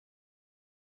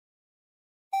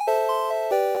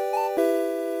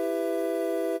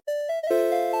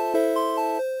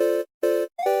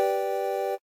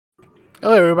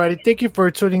Hello, everybody. Thank you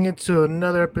for tuning in to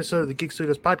another episode of the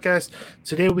GeekStudioz podcast.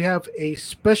 Today we have a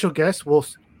special guest.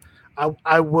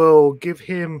 I will give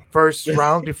him first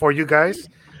round before you guys.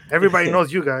 Everybody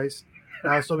knows you guys.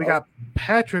 So we Oh, got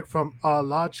Patrick from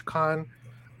LodgeCon.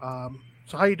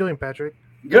 So how you doing, Patrick?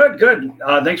 good, good.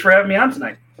 Thanks for having me on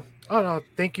tonight. Oh no,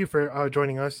 thank you for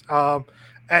joining us.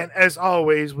 And as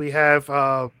always, we have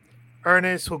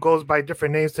Ernest, who goes by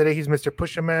different names today. He's Mr.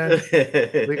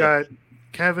 Pusherman. We got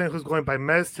Kevin, who's going by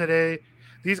Mez today.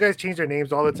 These guys change their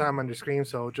names all the time on the screen,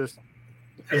 so just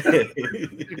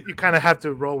you kind of have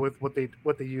to roll with what they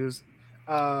use.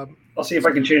 I'll see if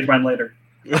I can change mine later.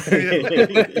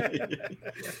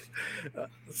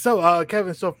 So,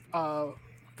 Kevin,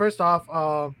 first off,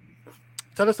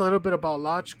 tell us a little bit about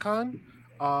LodgeCon.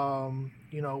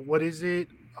 What is it?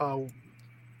 A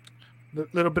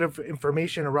little bit of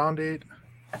information around it.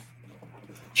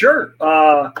 Sure.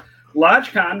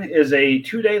 LodgeCon is a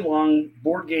 2-day long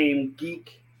board game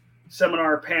geek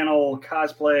seminar panel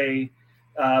cosplay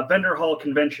vendor hall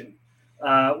convention.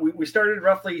 We started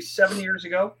roughly 7 years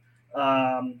ago,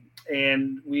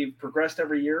 and we've progressed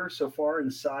every year so far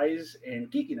in size and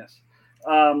geekiness.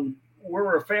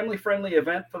 We're a family friendly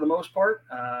event for the most part.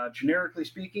 Generically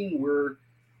speaking, we're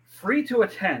free to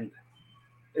attend.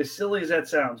 As silly as that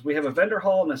sounds, we have a vendor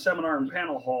hall and a seminar and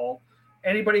panel hall.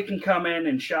 Anybody can come in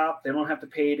and shop. They don't have to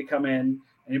pay to come in.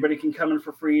 Anybody can come in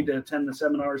for free to attend the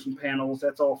seminars and panels.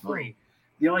 That's all free.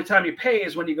 The only time you pay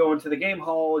is when you go into the game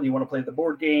hall and you want to play the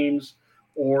board games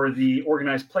or the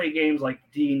organized play games like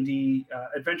D&D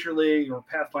Adventure League or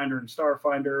Pathfinder and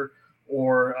Starfinder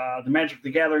or the Magic the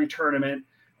Gathering tournament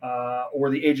or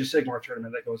the Age of Sigmar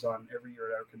tournament that goes on every year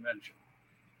at our convention.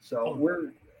 So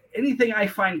we're anything I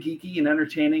find geeky and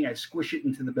entertaining, I squish it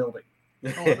into the building.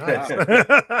 Oh, nice.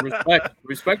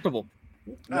 Respectable.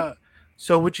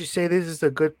 So would you say this is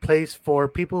a good place for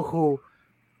people who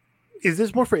is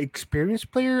this more for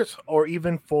experienced players or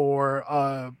even for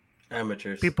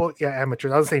amateurs? People, yeah,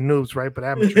 amateurs. I would say noobs, right? But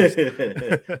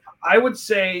amateurs. I would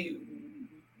say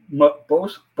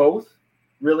both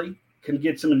really can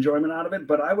get some enjoyment out of it,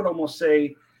 but I would almost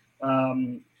say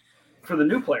for the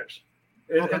new players.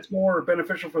 It's more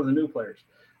beneficial for the new players.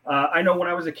 I know when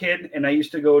I was a kid and I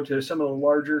used to go to some of the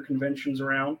larger conventions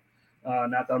around,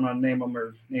 not that I'm going to name them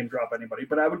or name drop anybody,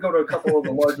 but I would go to a couple of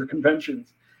the larger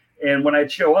conventions. And when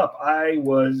I'd show up, I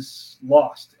was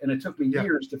lost. And it took me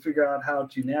years to figure out how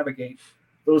to navigate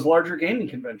those larger gaming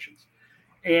conventions.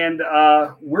 And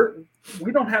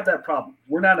we don't have that problem.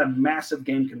 We're not a massive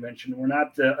game convention. We're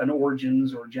not an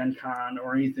Origins or Gen Con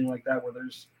or anything like that where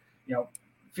there's,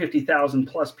 50,000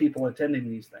 plus people attending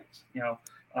these things.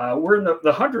 We're in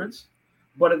the hundreds,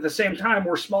 but at the same time,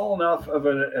 we're small enough of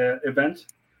an event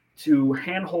to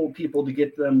handhold people to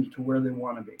get them to where they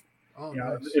want to be.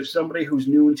 Nice. If somebody who's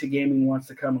new into gaming wants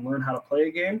to come and learn how to play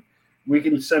a game, we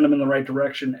can send them in the right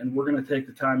direction, and we're going to take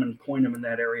the time and point them in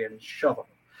that area and shove them.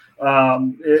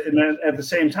 And then at the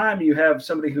same time, you have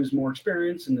somebody who's more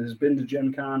experienced and has been to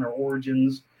Gen Con or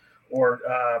Origins or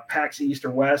PAX East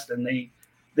or West, and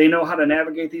they know how to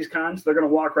navigate these cons. They're going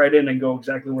to walk right in and go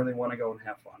exactly where they want to go and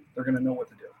have fun. They're going to know what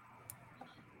to do.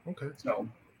 Okay. So,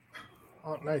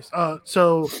 nice.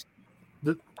 So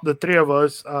the three of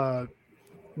us,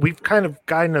 we've kind of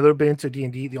gotten a little bit into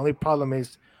D&D. The only problem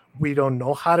is we don't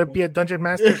know how to be a dungeon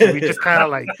master, so we just kind of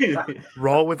like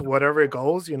roll with whatever it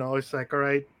goes. It's like, all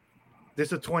right, this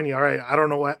is a 20. All right, I don't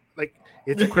know what, like,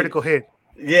 it's a critical hit.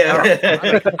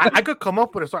 Yeah. I could come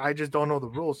up with a story. I just don't know the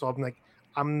rules, so I'm like,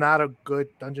 I'm not a good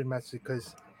dungeon master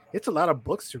because it's a lot of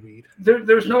books to read.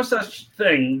 There's no such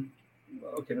thing.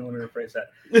 Okay, let me rephrase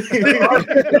that.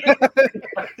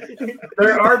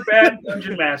 There are bad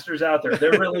dungeon masters out there.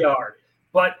 There really are.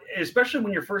 But especially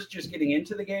when you're first just getting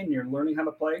into the game, you're learning how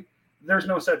to play, there's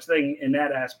no such thing in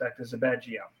that aspect as a bad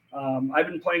GM. I've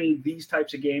been playing these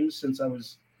types of games since I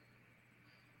was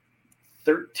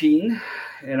 13,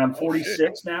 and I'm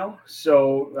 46 now,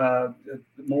 so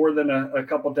more than a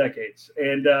couple decades.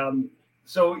 And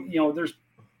so, there's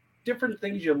different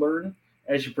things you learn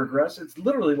as you progress. It's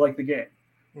literally like the game.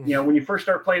 When you first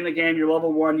start playing the game, you're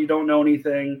level 1, you don't know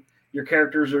anything. Your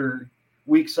characters are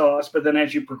weak sauce, but then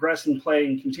as you progress and play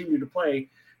and continue to play,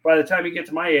 by the time you get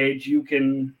to my age, you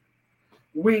can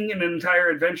wing an entire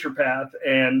adventure path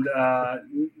and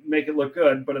make it look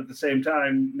good, but at the same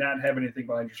time, not have anything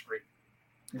behind your screen.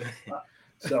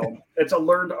 So it's a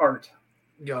learned art.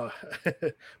 Yeah,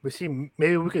 we see.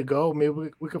 Maybe we could go. Maybe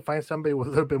we could find somebody with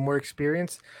a little bit more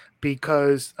experience,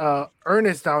 because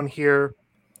Ernest down here,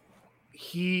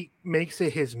 he makes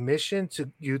it his mission to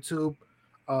YouTube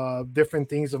different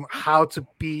things of how to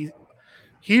be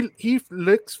he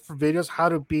looks for videos how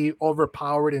to be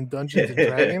overpowered in Dungeons and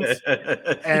Dragons,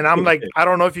 and I'm like, I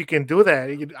don't know if you can do that.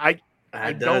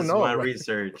 I don't That's know. my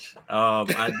research.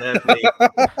 I definitely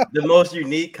the most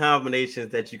unique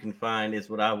combinations that you can find is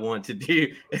what I want to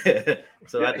do.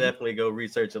 So I definitely go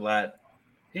research a lot.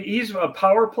 He's a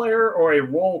power player or a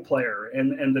role player,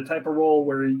 and the type of role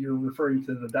where you're referring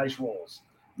to the dice rolls,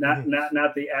 not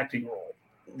the acting role.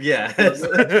 Yeah,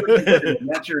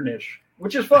 that's your niche,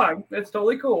 which is fine. That's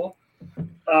totally cool.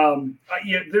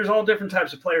 There's all different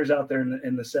types of players out there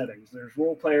in the settings. There's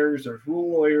role players, there's rule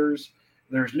lawyers,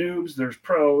 there's noobs, there's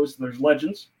pros, there's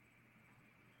legends,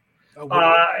 and so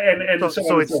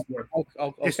on and so forth.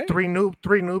 Okay. It's three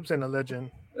noobs and a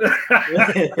legend.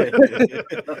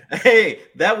 Hey,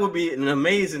 that would be an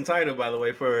amazing title, by the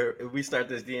way, for if we start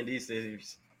this D&D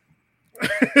series.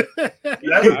 That'd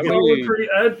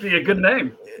be a good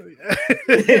name.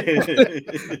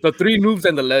 The three noobs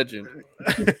and the legend.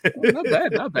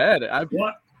 Not bad.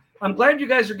 I'm glad you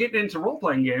guys are getting into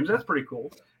role-playing games. That's pretty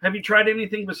cool. Have you tried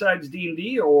anything besides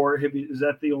D&D, or is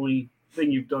that the only thing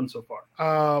you've done so far?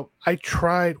 I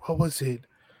tried. What was it?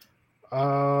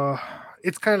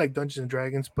 It's kind of like Dungeons and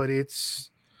Dragons, but it's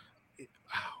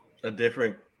a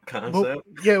different concept.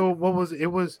 What was it? It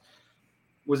was.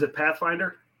 Was it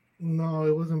Pathfinder? No,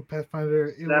 it wasn't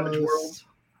Pathfinder. Savage Worlds.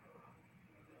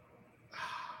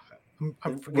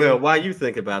 Well, while you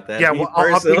think about that,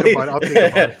 I'll think about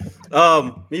it.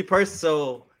 Me personally,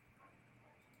 so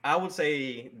I would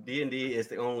say D&D is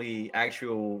the only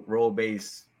actual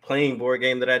role-based playing board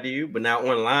game that I do, but now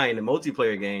online and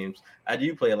multiplayer games, I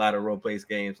do play a lot of role-based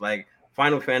games. Like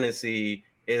Final Fantasy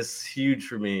is huge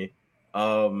for me.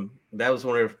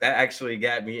 That actually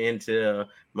got me into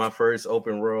my first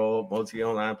open world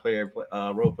multi-online player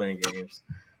role-playing games.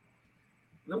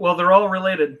 Well, they're all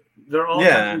related. They're all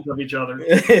of each other.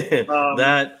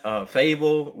 That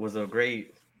Fable was a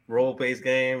great role-based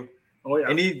game. Oh yeah.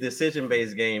 Any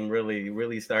decision-based game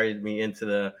really started me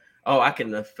into I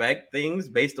can affect things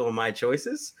based on my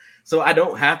choices. So I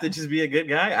don't have to just be a good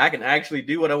guy. I can actually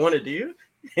do what I want to do.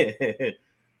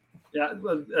 Yeah,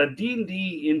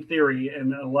 D&D in theory,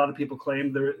 and a lot of people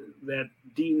claim that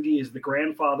D&D is the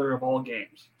grandfather of all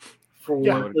games, for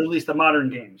at least the modern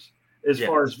games. As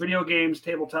far as video games,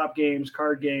 tabletop games,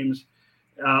 card games,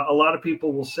 a lot of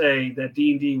people will say that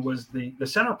D&D was the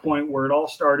center point where it all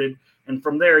started, and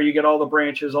from there you get all the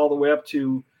branches all the way up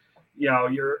to,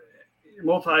 your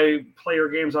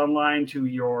multiplayer games online, to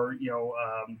your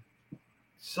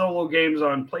solo games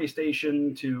on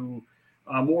PlayStation, to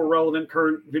more relevant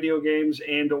current video games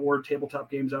and or tabletop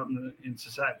games out in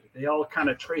society. They all kind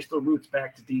of trace their roots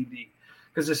back to D&D,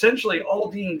 because essentially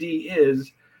all D&D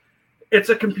is, it's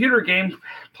a computer game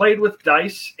played with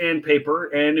dice and paper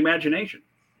and imagination.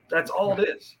 That's all it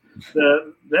is.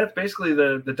 That's basically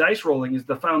the dice rolling is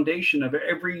the foundation of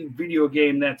every video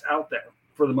game that's out there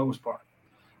for the most part.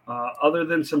 Other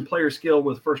than some player skill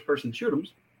with first-person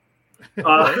shoot'ems,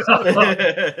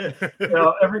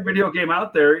 every video game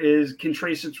out there can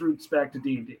trace its roots back to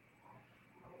D&D.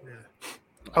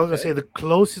 I was gonna say the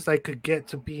closest I could get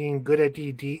to being good at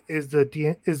D&D is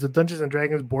the Dungeons and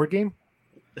Dragons board game.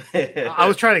 I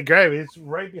was trying to grab it. It's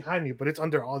right behind me, but it's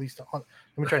under all these stuff. Let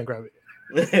me try and grab it.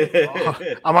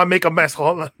 I might make a mess.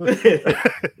 Hold on.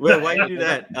 Well, why you do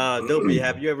that? Dopey,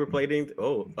 have you ever played anything?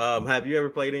 Have you ever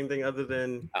played anything other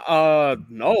than?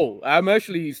 No, I'm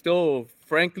actually still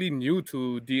frankly new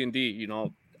to D&D.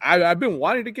 I've been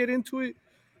wanting to get into it,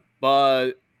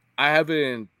 but I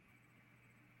haven't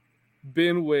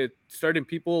been with certain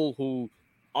people who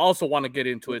also want to get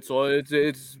into it. So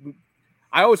it's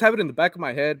I always have it in the back of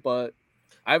my head, but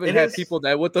I haven't had people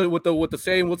that with the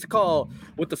same with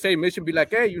the same mission be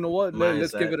like, hey, you know what?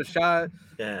 Let's give it a shot.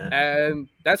 Yeah. And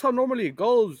that's how normally it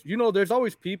goes. There's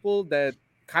always people that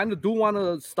kind of do want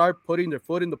to start putting their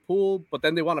foot in the pool, but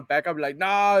then they want to back up like,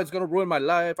 nah, it's gonna ruin my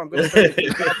life. I'm gonna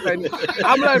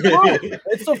I'm like, bro,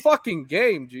 it's a fucking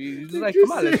game, G. It's like,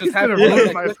 come on, let's just have it.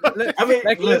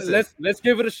 Let's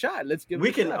give it a shot.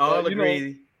 We can all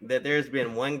agree that there's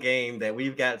been one game that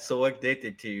we've got so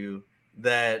addicted to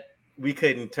that we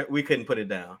couldn't put it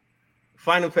down.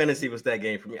 Final Fantasy was that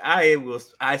game for me. I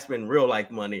spend real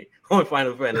life money on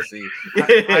Final Fantasy.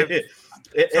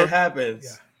 It happens.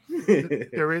 Yeah.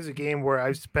 There is a game where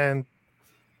I've spent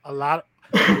a lot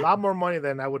more money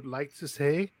than I would like to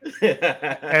say,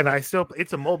 and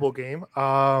it's a mobile game.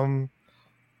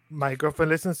 My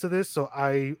girlfriend listens to this, so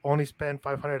I only spent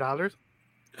 $500.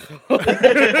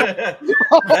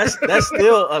 That's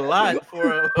still a lot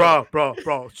for bro.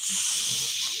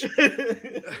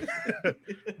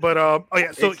 But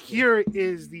so here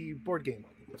is the board game.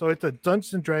 So it's a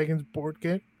Dungeons and Dragons board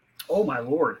game. Oh my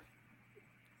lord!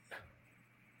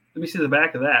 Let me see the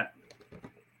back of that.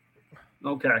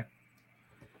 Okay.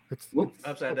 It's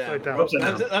upside down. Upside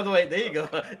down. Other way. There you go.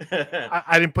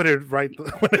 I didn't put it right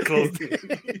when I closed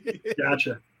it.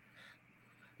 Gotcha.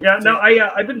 Yeah, no,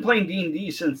 I've been playing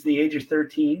D&D since the age of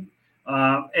 13.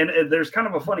 And there's kind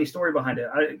of a funny story behind it.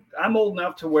 I'm old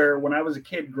enough to where when I was a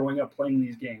kid growing up playing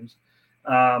these games,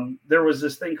 there was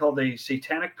this thing called a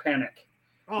satanic panic.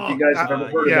 If you guys have ever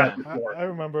heard of that before. I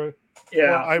remember.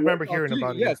 Yeah, well, I remember hearing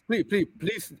about it. Yes,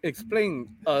 please explain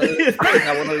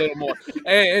that one a little more.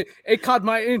 It caught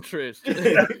my interest.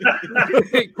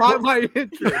 It caught my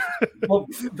interest. Well,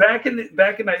 back in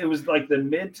it was like the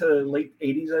mid to late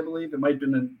 80s, I believe. It might have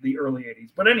been in the early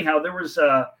 80s. But anyhow, there was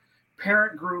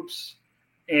parent groups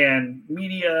and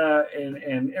media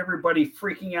and everybody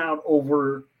freaking out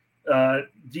over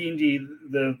D&D,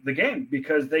 the game,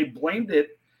 because they blamed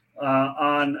it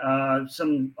on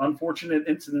some unfortunate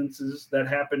incidences that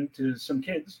happened to some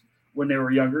kids when they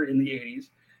were younger in the 80s.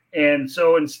 And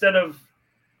so instead of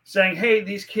saying, hey,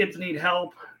 these kids need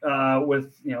help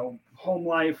with, home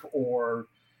life or,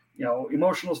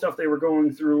 emotional stuff they were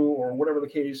going through or whatever the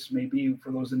case may be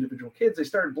for those individual kids, they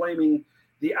started blaming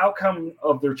the outcome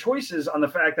of their choices on the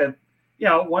fact that,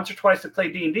 once or twice they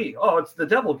play D&D. Oh, it's the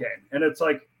devil game. And it's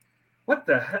like, what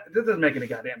the heck? That doesn't make any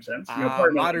goddamn sense.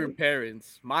 Modern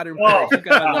parents, you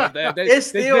gotta love that. It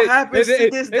still happens to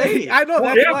this day. I know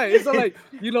that's why. It's like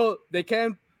they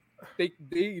can't.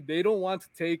 They don't want to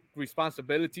take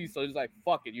responsibility, so it's like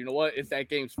fuck it. You know what? It's that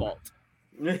game's fault.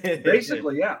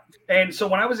 Basically, yeah. And so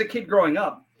when I was a kid growing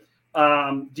up,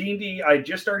 D&D, I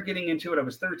just started getting into it. I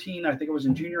was 13. I think I was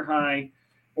in junior high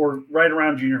or right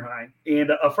around junior high. And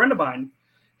a friend of mine,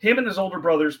 him and his older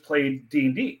brothers played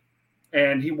D&D.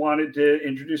 And he wanted to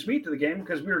introduce me to the game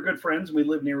because we were good friends and we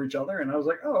lived near each other. And I was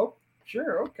like, oh,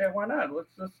 sure. Okay, why not?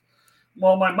 Let's.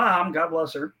 Well, my mom, God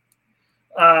bless her,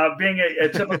 being a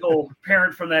typical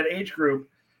parent from that age group,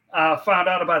 found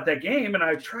out about that game. And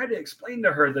I tried to explain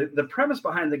to her that the premise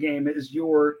behind the game is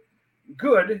you're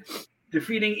good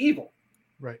defeating evil.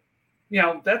 Right.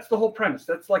 That's the whole premise.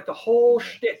 That's like the whole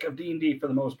shtick of D&D for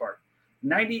the most part.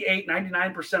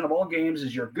 99% of all games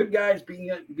is your good guys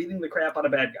beating the crap out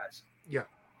of bad guys. Yeah.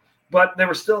 But there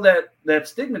was still that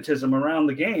stigmatism around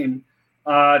the game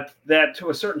that to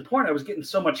a certain point I was getting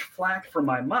so much flack from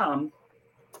my mom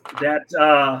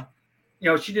that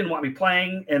she didn't want me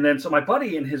playing. And then so my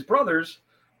buddy and his brothers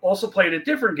also played a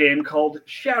different game called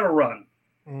Shadowrun.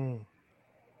 Mm.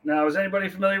 Now, is anybody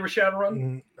familiar with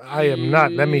Shadowrun? I am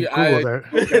not. Let me Google that.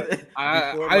 Okay.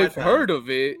 I've heard of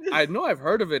it. I know I've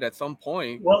heard of it at some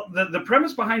point. Well, the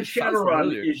premise behind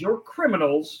Shadowrun is you're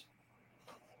criminals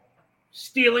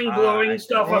stealing, blowing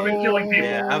stuff up and killing people.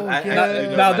 Yeah,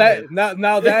 now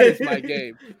that is my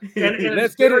game. And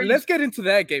let's get into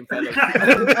that game, fellas.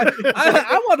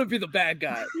 I want to be the bad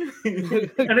guy.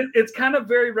 And it's kind of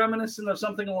very reminiscent of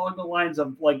something along the lines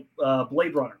of like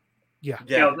Blade Runner. Yeah.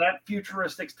 That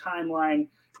futuristic timeline.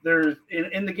 There's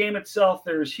in the game itself,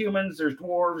 there's humans, there's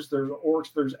dwarves, there's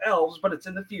orcs, there's elves, but it's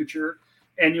in the future.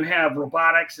 And you have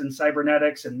robotics and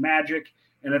cybernetics and magic,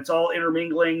 and it's all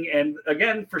intermingling. And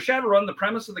again, for Shadowrun, the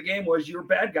premise of the game was you're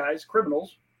bad guys,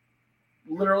 criminals,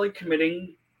 literally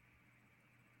committing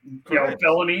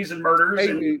felonies and murders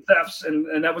and thefts,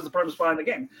 and that was the premise behind the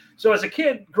game. So as a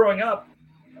kid growing up,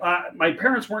 my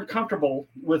parents weren't comfortable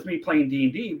with me playing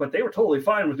D&D, but they were totally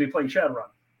fine with me playing Shadowrun.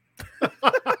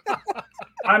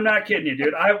 I'm not kidding you,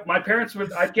 dude.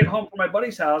 I'd get home from my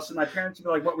buddy's house, and my parents would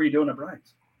be like, "What were you doing at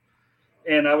Brian's?"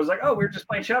 And I was like, "Oh, we were just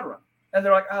playing Shadowrun." And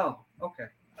they're like, "Oh, okay."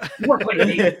 You weren't playing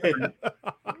D&D.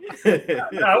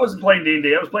 No, I wasn't playing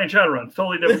D&D. I was playing Shadowrun.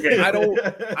 Totally different game.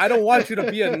 I don't want you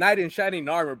to be a knight in shining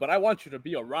armor, but I want you to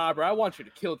be a robber. I want you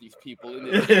to kill these people.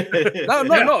 No.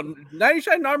 Knight in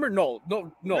shining armor. No.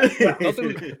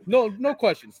 Nothing, no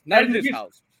questions. Not in this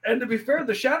house. And to be fair,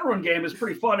 the Shadowrun game is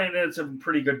pretty fun and it's a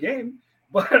pretty good game.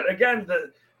 But again,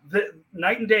 the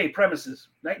night and day premises,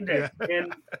 night and day. Yeah.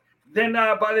 And then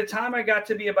by the time I got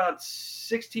to be about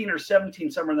 16 or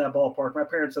 17, somewhere in that ballpark, my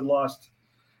parents had lost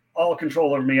all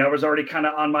control over me. I was already kind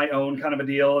of on my own kind of a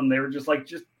deal. And they were just like,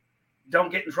 just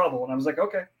don't get in trouble. And I was like,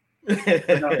 okay.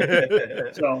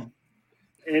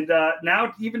 And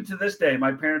now, even to this day,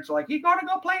 my parents are like, "You going to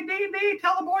go play D&D?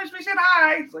 Tell the boys we said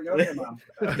hi." It's like, okay, Mom.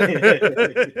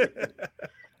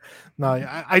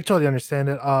 No, I totally understand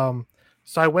it.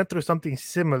 So I went through something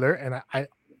similar, and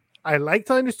I like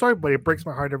telling the story, but it breaks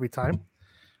my heart every time.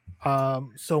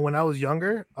 So when I was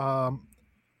younger,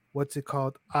 what's it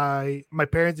called? My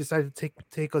parents decided to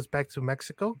take us back to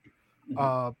Mexico.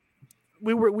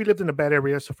 We lived in a bad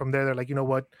area, so from there they're like, you know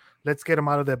what? Let's get them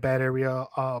out of that bad area.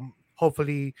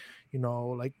 hopefully,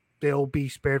 like they'll be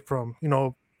spared from,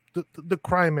 the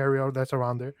crime area that's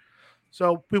around there.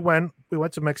 So we went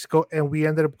to Mexico, and we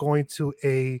ended up going to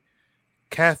a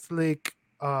Catholic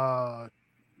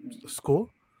school.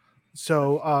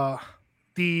 So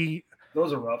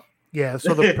those are rough. Yeah,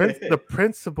 so the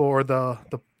principal, or the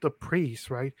priest,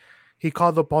 right? He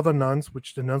called up all the nuns,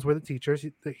 which the nuns were the teachers.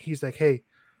 He's like, "Hey,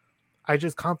 I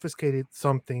just confiscated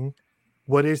something.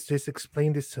 What is this?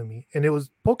 Explain this to me." And it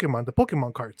was the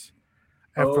Pokemon cards.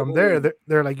 And from there,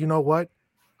 they're like, "You know what?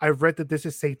 I've read that this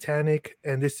is satanic,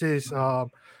 and this is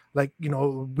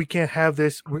we can't have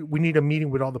this. We need a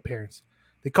meeting with all the parents."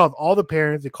 They called all the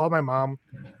parents. They called my mom.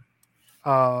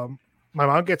 My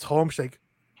mom gets home. She's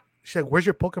like, "Where's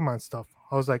your Pokemon stuff?"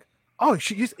 I was like, "Oh,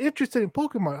 she's interested in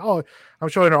Pokemon." Oh, I'm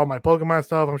showing her all my Pokemon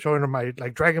stuff. I'm showing her my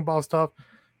Dragon Ball stuff.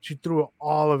 She threw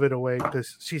all of it away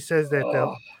because she says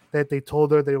that they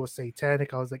told her that it was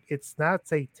satanic. I was like, "It's not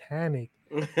satanic.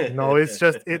 It's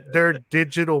just they're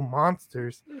digital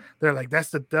monsters." They're like,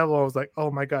 "That's the devil." I was like, "Oh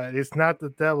my god, it's not the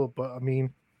devil." But I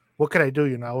mean, what could I do?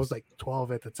 I was like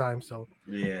 12 at the time, so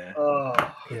yeah.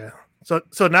 Yeah.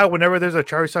 So now whenever there's a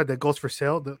Charizard that goes for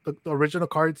sale, the original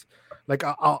cards, like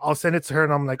I'll send it to her,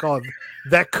 and I'm like, "Oh,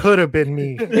 that could have been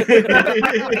me."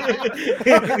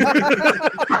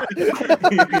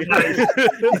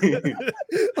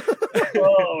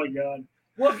 Oh my god.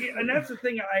 Well, and that's the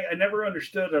thing I never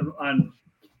understood on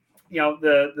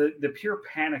the pure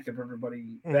panic of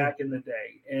everybody back in the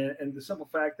day, and the simple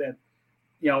fact that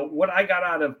what I got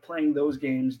out of playing those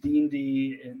games,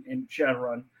 D&D and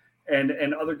Shadowrun,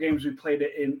 and other games we played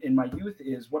in my youth,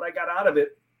 is what I got out of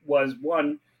it was,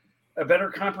 one, a better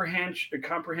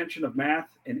comprehension of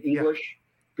math and English,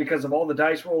 because of all the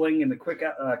dice rolling and the quick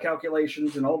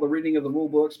calculations and all the reading of the rule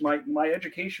books. My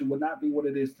education would not be what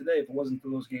it is today if it wasn't for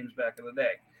those games back in the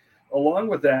day. Along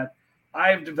with that,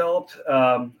 I've developed,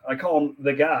 I call them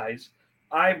the guys.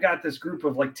 I've got this group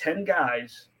of 10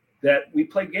 guys that we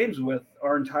played games with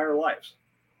our entire lives.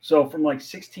 So from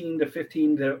 16 to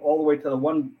 15 to all the way to the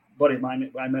one buddy of mine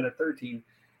I met at 13,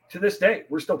 to this day,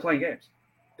 we're still playing games.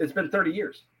 It's been 30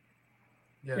 years.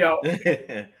 Yeah.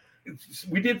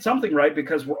 We did something right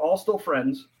because we're all still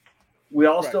friends. We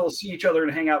all still see each other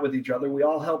and hang out with each other. We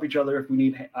all help each other if we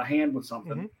need a hand with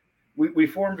something. Mm-hmm. We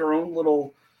formed our own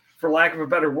little, for lack of a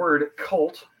better word,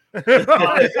 cult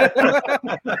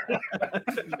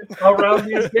around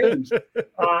these games.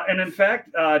 And in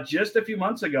fact, just a few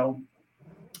months ago,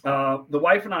 the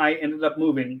wife and I ended up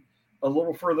moving a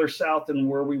little further south than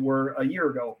where we were a year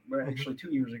ago, actually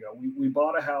 2 years ago. We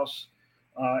bought a house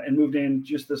and moved in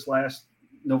just this last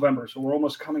November. So we're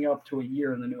almost coming up to a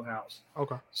year in the new house.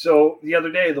 Okay. So the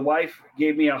other day, the wife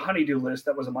gave me a honey-do list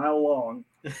that was a mile long.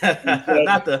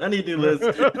 Not the honey-do list.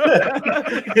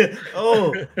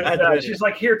 She's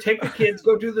like, "Here, take the kids,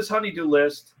 go do this honey-do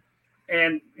list."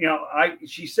 And,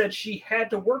 she said she had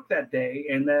to work that day,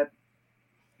 and that,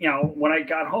 when I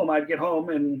got home, I'd get home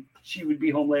and she would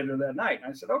be home later that night.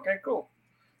 And I said, "Okay, cool."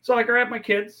 So I grabbed my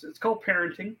kids. It's called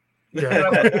parenting. Yeah.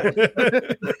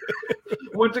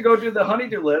 Went to go do the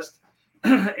honey-do list.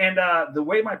 And the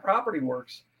way my property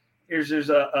works is there's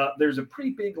a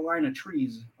pretty big line of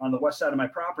trees on the west side of my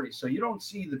property. So you don't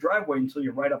see the driveway until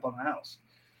you're right up on the house.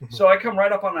 Mm-hmm. So I come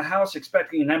right up on the house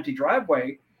expecting an empty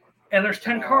driveway, and there's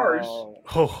 10 cars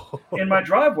in my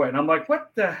driveway. And I'm like,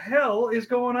 "What the hell is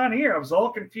going on here?" I was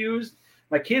all confused.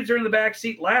 My kids are in the back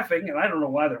seat laughing, and I don't know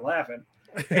why they're laughing.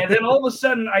 And then all of a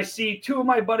sudden, I see two of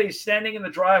my buddies standing in the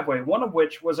driveway, one of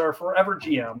which was our forever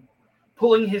GM,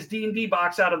 pulling his D&D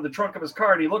box out of the trunk of his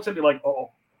car, and he looks at me like,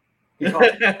 "Oh." I'm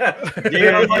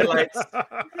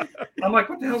like,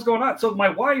 "What the hell's going on?" So my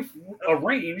wife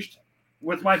arranged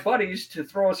with my buddies to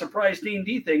throw a surprise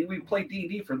D&D thing. We played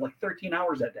D&D for 13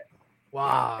 hours that day.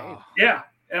 Wow. Yeah.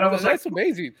 And I was like, "That's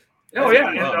amazing." Oh,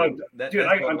 yeah. Dude,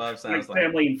 my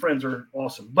family and friends are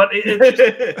awesome. But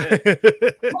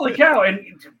holy cow. And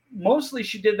mostly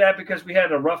she did that because we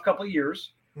had a rough couple of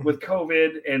years with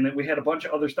COVID, and then we had a bunch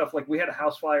of other stuff. We had a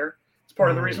house fire. It's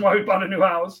part of the reason why we bought a new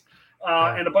house,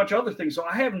 and a bunch of other things. So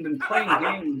I haven't been playing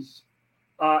games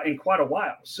in quite a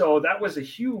while. So that was a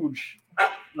huge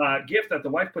gift that the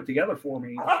wife put together for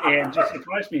me and just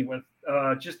surprised me with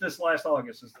just this last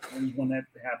August is when that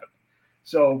happened.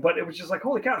 So, but it was just like,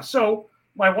 holy cow. So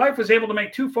my wife was able to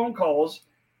make 2 phone calls,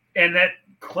 and that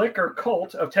clique or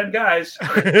cult of 10 guys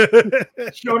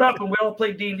showed up, and we all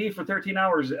played D&D for 13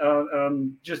 hours,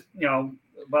 just,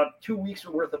 about 2 weeks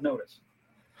worth of notice.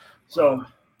 So,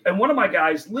 and one of my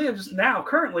guys lives now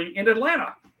currently in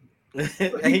Atlanta.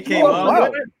 He came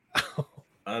out.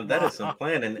 That is some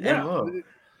planning. Yeah.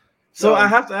 So I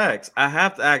have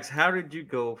to ask, how did you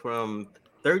go from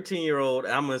 13-year-old,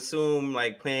 I'm gonna assume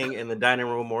like playing in the dining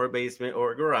room or a basement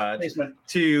or a garage Basement.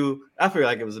 to I feel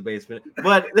like it was a basement.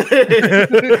 But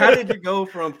how did you go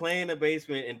from playing a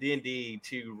basement in D&D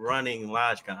to running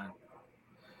LodgeCon?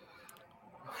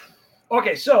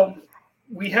 Okay, so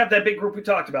we have that big group we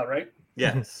talked about, right?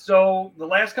 Yes. So the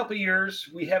last couple of years,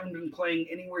 we haven't been playing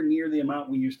anywhere near the amount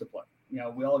we used to play. You know,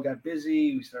 we all got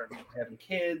busy. We started having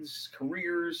kids,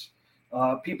 careers.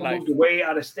 People moved away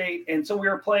out of state. And so we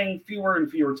were playing fewer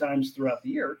and fewer times throughout the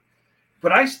year.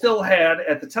 But I still had,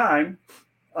 at the time,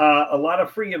 a lot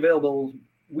of free available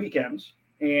weekends.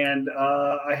 And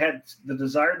I had the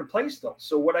desire to play still.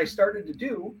 So what I started to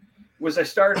do was I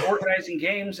started organizing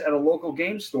games at a local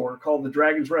game store called the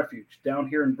Dragon's Refuge down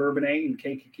here in Bourbonnais in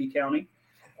Kankakee County.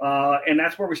 And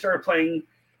that's where we started playing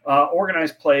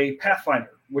organized play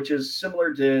Pathfinder, which is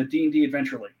similar to D&D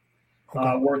Adventure League,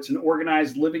 where it's an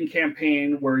organized living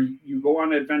campaign where you go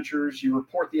on adventures, you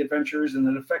report the adventures, and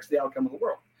it affects the outcome of the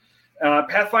world.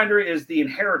 Pathfinder is the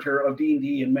inheritor of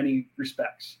D&D in many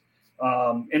respects.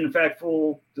 And in fact,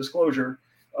 full disclosure,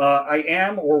 I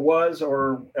am or was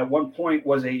or at one point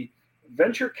was a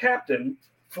venture captain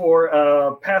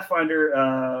for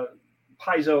Pathfinder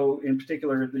Paizo, in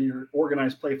particular, the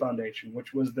Organized Play Foundation,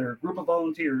 which was their group of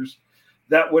volunteers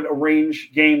that would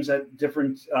arrange games at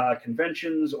different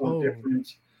conventions or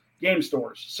different game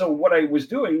stores. So what I was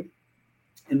doing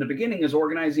in the beginning is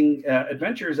organizing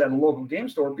adventures at a local game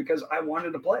store because I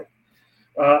wanted to play.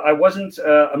 I wasn't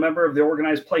a member of the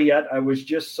Organized Play yet. I was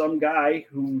just some guy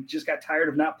who just got tired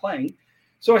of not playing.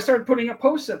 So I started putting up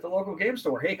posts at the local game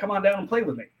store. Hey, come on down and play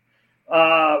with me,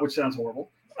 which sounds horrible.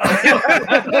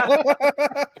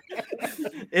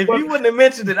 If you wouldn't have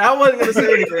mentioned it, I wasn't going to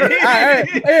say anything.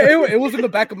 It was in the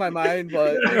back of my mind,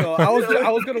 but you know, I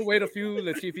was going to wait a few.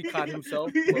 Let's see if he caught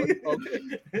himself. But,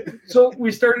 okay. So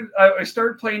we started. I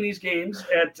started playing these games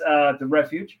at the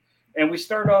Refuge, and we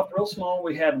started off real small.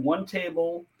 We had one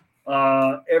table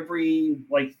every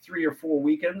like 3 or 4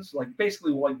 weekends, like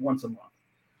basically like once a month.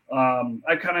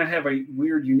 I kind of have a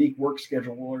weird, unique work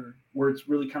schedule where it's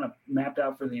really kind of mapped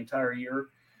out for the entire year.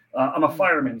 I'm a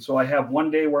fireman, so I have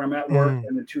one day where I'm at work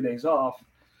and then 2 days off.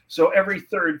 So every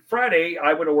third Friday,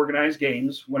 I would organize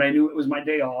games when I knew it was my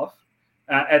day off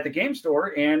at the game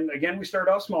store. And again, we started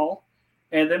off small,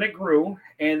 and then it grew.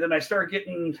 And then I started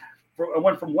I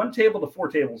went from one table to 4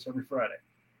 tables every Friday,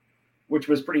 which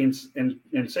was pretty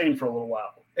insane for a little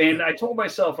while. And I told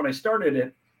myself when I started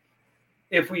it,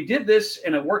 if we did this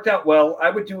and it worked out well,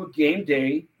 I would do a game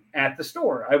day at the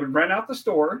store. I would rent out the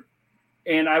store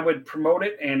and I would promote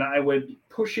it and I would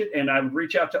push it and I would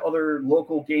reach out to other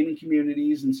local gaming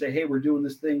communities and say, hey, we're doing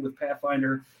this thing with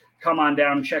Pathfinder. Come on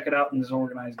down and check it out in these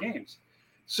organized games.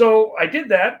 So I did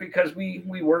that because we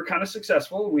were kind of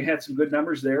successful. We had some good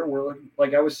numbers there. We're,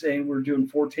 like I was saying, we're doing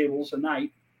 4 tables a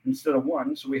night instead of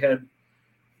 1. So we had,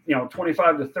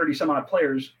 25 to 30 some odd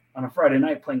players on a Friday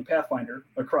night playing Pathfinder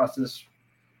across this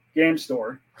game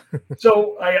store.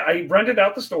 So I rented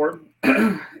out the store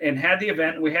and had the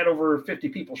event. We had over 50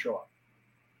 people show up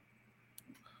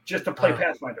just to play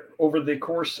Pathfinder over the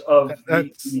course of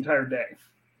the entire day.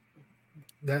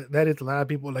 That is a lot of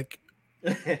people, like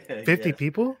 50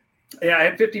 people? Yeah, I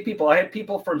had 50 people. I had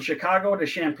people from Chicago to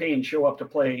Champaign show up to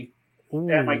play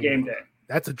at my game day.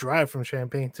 That's a drive from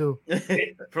Champaign, too. It's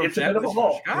a bit of a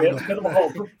haul. It's a bit of a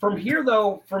haul. From here,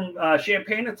 though, from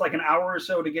Champaign, it's like an hour or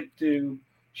so to get to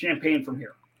Champaign from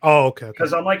here. Oh, okay.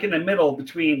 Because I'm like in the middle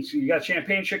between, so you got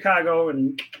Champaign, Chicago,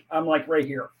 and I'm like right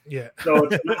here. Yeah. So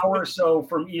it's an hour or so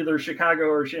from either Chicago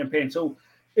or Champaign. So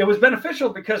it was beneficial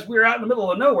because we were out in the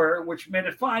middle of nowhere, which made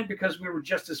it fine because we were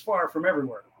just as far from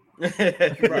everywhere.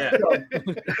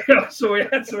 So we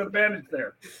had some advantage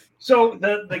there. So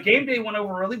the game day went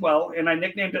over really well, and I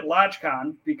nicknamed it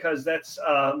LodgeCon because that's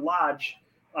Lodge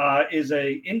is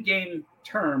a in-game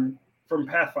term from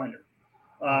Pathfinder.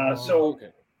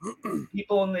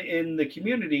 People in the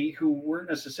community who weren't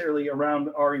necessarily around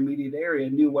our immediate area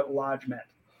knew what lodge meant.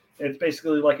 It's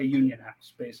basically like a union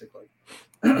house, basically.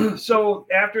 So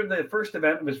after the first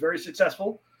event, it was very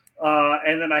successful.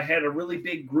 And then I had a really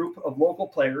big group of local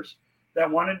players that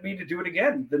wanted me to do it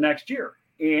again the next year.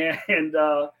 And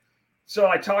so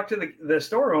I talked to the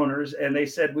store owners, and they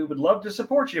said, we would love to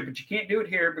support you, but you can't do it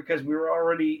here because we were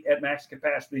already at max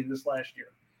capacity this last year.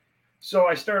 So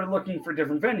I started looking for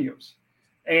different venues.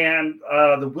 And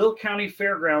the Will County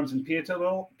Fairgrounds in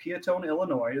Peatone,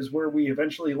 Illinois is where we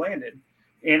eventually landed.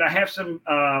 And I have some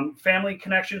family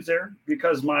connections there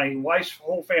because my wife's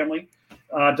whole family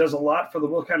does a lot for the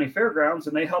Will County Fairgrounds,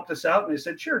 and they helped us out. And they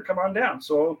said, sure, come on down.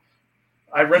 So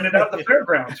I rented out the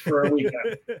fairgrounds for a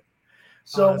weekend.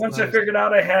 So once I figured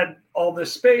out I had all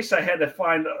this space, I had to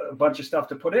find a bunch of stuff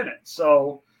to put in it.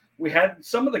 So we had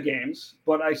some of the games,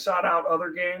 but I sought out other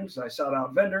games. I sought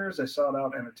out vendors. I sought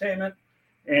out entertainment,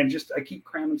 and I keep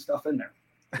cramming stuff in there.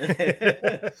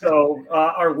 So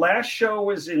our last show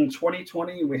was in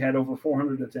 2020. We had over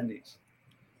 400 attendees.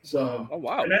 So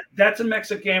wow. And that's a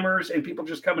mix of gamers and people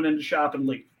just coming in to shop and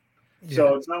leave. Yeah.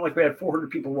 So it's not like we had 400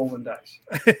 people rolling dice.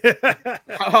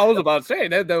 I was about to say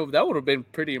that would have been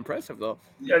pretty impressive, though.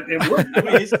 Yeah, it would. I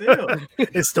mean,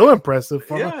 it's still impressive.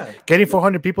 Yeah. Getting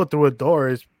 400 people through a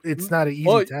door it's not an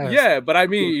easy task. Yeah, but I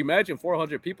mean, imagine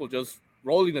 400 people just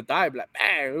rolling the die, like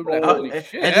bang, like, holy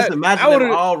shit! And just imagine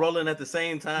them all rolling at the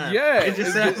same time. Yeah, it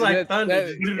just sounds like thunder.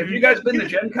 Have you guys been to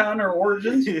Gen Con or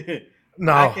Origins?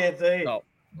 No, I can't say. No.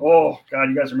 Oh God,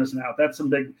 you guys are missing out. That's some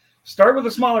big. Start with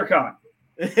a smaller con.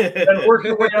 And work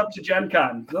your way up to Gen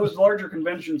Con. Those larger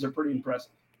conventions are pretty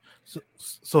impressive.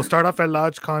 So start off at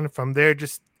LodgeCon. From there,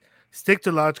 just stick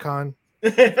to LodgeCon.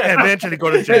 And eventually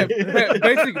go to Gen.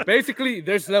 Basically,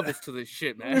 there's levels to this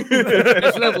shit, man.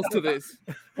 There's levels to this.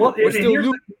 Well, we're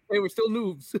still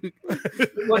noobs.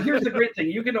 Well, here's the great thing.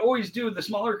 You can always do the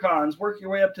smaller cons, work your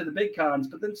way up to the big cons,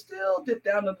 but then still dip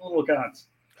down to the little cons.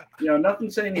 Nothing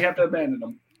saying you have to abandon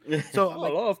them. So,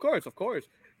 of course.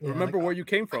 Yeah, remember where you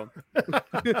came from.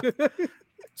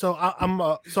 So I'm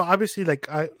so obviously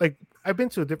I've been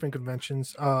to different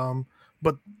conventions,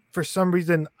 but for some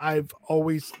reason I've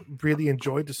always really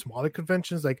enjoyed the smaller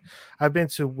conventions. Like I've been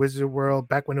to Wizard World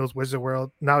back when it was Wizard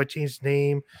World. Now it changed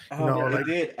name. It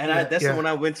did, and that's the one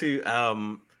I went to.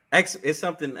 It's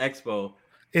something Expo.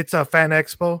 It's a Fan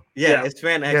Expo. Yeah, it's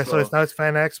Fan Expo. Yeah, so it's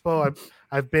Fan Expo.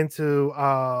 I've been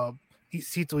to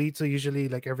C2E2 usually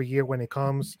like every year when it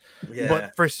comes. Yeah.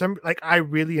 But for some I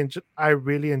really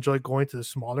enjoy going to the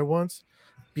smaller ones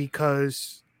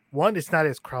because one, it's not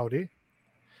as crowded.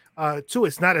 Two,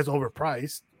 it's not as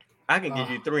overpriced. I can give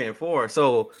you 3 and 4.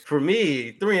 So for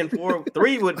me, 3 and 4,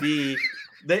 3 would be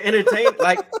the entertainment.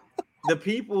 Like the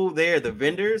people there, the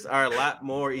vendors are a lot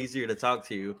more easier to talk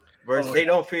to versus they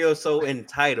don't feel so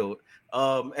entitled.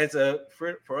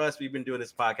 For us, we've been doing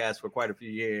this podcast for quite a few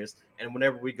years, and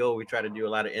whenever we go, we try to do a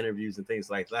lot of interviews and things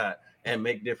like that, and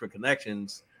make different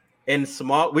connections. And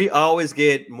we always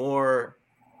get more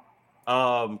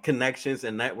connections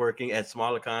and networking at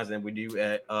smaller cons than we do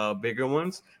at bigger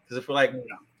ones. Because I feel like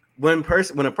when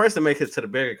a person makes it to the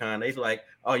bigger con, they're like,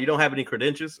 "Oh, you don't have any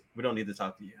credentials? We don't need to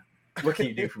talk to you. What can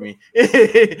you do for me?"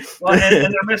 Well,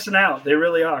 and they're missing out. They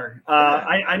really are.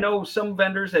 I know some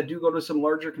vendors that do go to some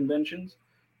larger conventions,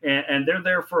 and they're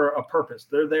there for a purpose.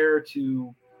 They're there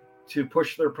to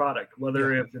push their product,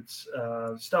 whether if it's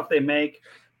stuff they make,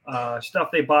 stuff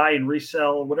they buy and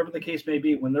resell, whatever the case may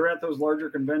be. When they're at those larger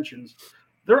conventions,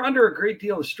 they're under a great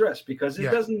deal of stress because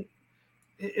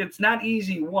it's not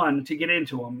easy, one, to get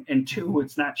into them, and two,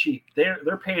 it's not cheap.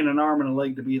 They're paying an arm and a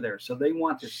leg to be there, so they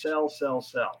want to sell.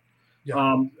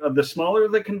 Yeah. The smaller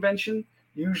the convention,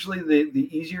 usually the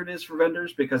easier it is for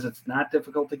vendors because it's not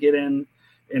difficult to get in.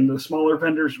 And the smaller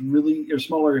vendors or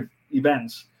smaller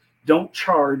events don't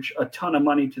charge a ton of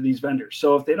money to these vendors.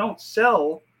 So if they don't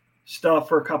sell stuff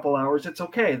for a couple hours, it's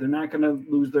okay. They're not going to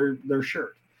lose their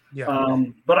shirt. Yeah.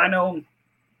 But I know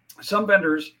some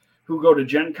vendors who go to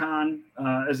Gen Con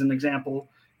as an example,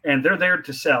 and they're there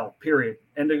to sell, period.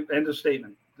 End of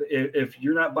statement. If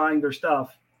you're not buying their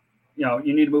stuff,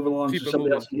 you need to move along so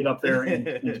somebody else can get up there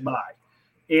and buy.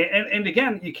 And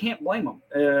again, you can't blame them.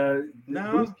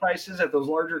 Booth prices at those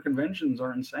larger conventions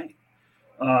are insane.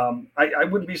 I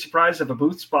wouldn't be surprised if a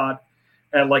booth spot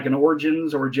at like an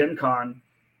Origins or a Gen Con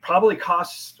probably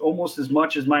costs almost as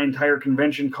much as my entire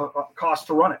convention costs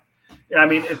to run it. I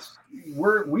mean,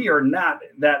 we are not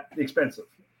that expensive.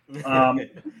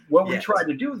 What we try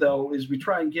to do though is we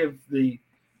try and give the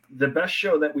best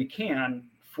show that we can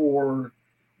for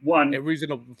one a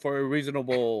reasonable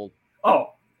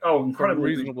incredibly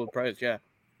reasonable price. Yeah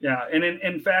And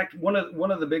in fact, one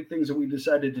of the big things that we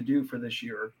decided to do for this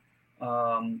year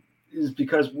is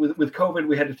because with COVID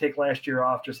we had to take last year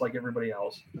off just like everybody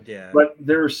else. But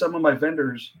there are some of my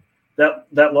vendors that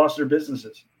lost their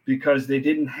businesses because they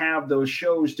didn't have those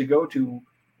shows to go to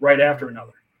right after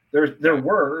another.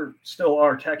 There still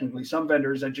are technically some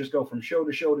vendors that just go from show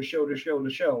to show to show to show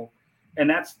to show, and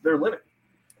that's their living.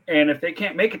 And if they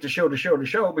can't make it to show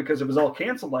because it was all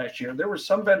canceled last year, there were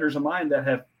some vendors of mine that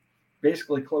have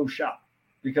basically closed shop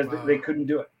because they couldn't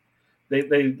do it.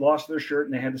 They lost their shirt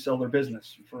and they had to sell their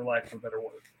business, for lack of a better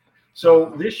word.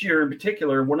 So this year in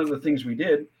particular, one of the things we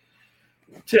did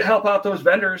to help out those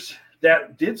vendors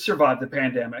that did survive the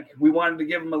pandemic, we wanted to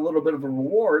give them a little bit of a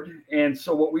reward. And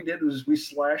so what we did was we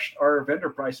slashed our vendor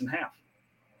price in half.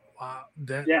 Wow,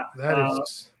 that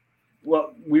is.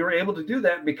 Well, we were able to do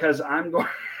that because I'm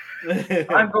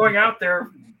going out there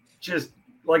just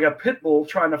like a pit bull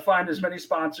trying to find as many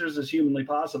sponsors as humanly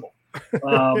possible.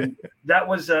 That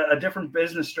was a different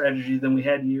business strategy than we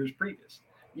had in years previous.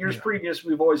 Previous,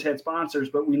 we've always had sponsors,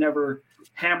 but we never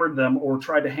hammered them or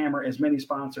tried to hammer as many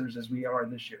sponsors as we are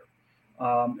this year.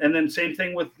 And then same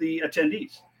thing with the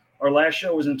attendees. Our last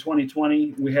show was in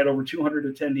 2020. We had over 200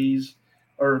 attendees,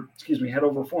 had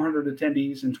over 400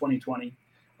 attendees in 2020.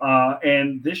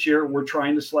 And this year we're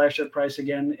trying to slash that price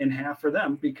again in half for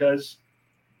them because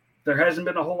there hasn't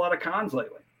been a whole lot of cons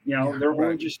lately. They're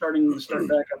only just starting to start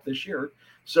back up this year.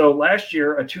 So last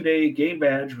year, a 2-day game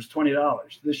badge was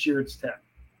 $20. This year it's $10.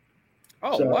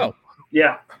 Oh, wow.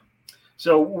 Yeah.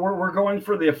 So we're going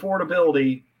for the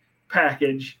affordability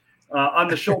package on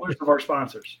the shoulders of our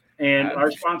sponsors. And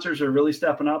our sponsors are really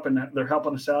stepping up, and they're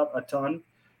helping us out a ton.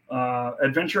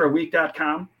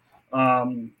 AdventureAweek.com.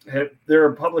 They're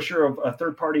a publisher of a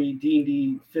third-party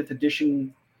D&D 5th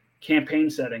edition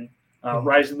campaign setting,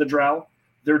 Rise of the Drow.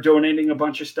 They're donating a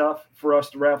bunch of stuff for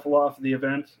us to raffle off the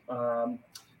event.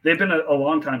 They've been a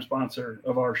long-time sponsor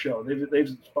of our show.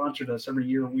 They've sponsored us every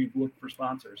year. We've looked for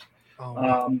sponsors.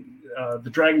 The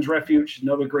Dragon's Refuge,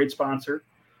 another great sponsor.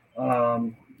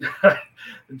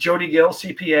 Jody Gill,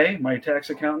 CPA, my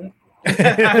tax accountant. That's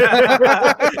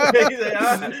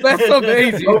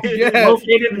amazing.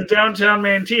 Located in downtown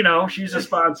Mantino, she's a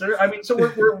sponsor. I mean, so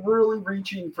we're really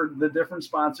reaching for the different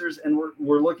sponsors, and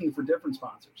we're looking for different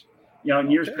sponsors. In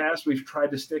years past, we've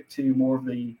tried to stick to more of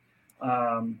the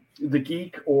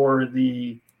geek or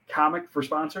the comic for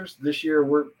sponsors. This year,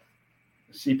 we're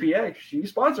CPA. She's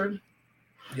sponsored.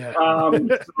 Yeah.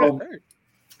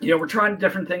 We're trying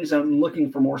different things and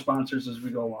looking for more sponsors as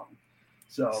we go along.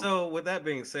 So with that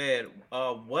being said,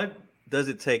 what does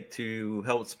it take to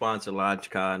help sponsor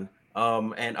LodgeCon?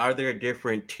 And are there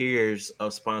different tiers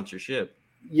of sponsorship?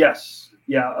 Yes.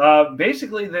 Yeah.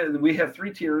 Basically, we have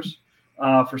 3 tiers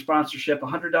for sponsorship: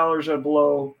 $100 or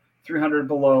below, $300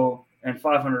 below, and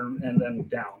 $500 and then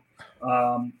down.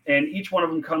 And each one of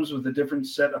them comes with a different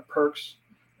set of perks.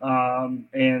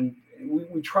 And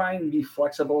we try and be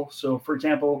flexible. So, for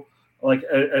example, like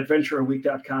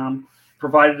AdventureAweek.com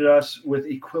provided us with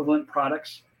equivalent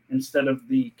products instead of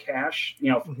the cash,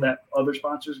 that other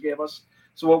sponsors gave us.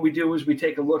 So what we do is we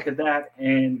take a look at that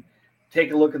and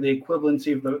take a look at the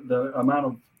equivalency of the amount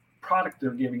of product they're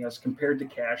giving us compared to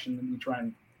cash, and then we try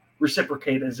and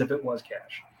reciprocate as if it was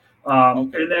cash.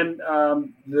 And then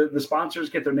the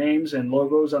sponsors get their names and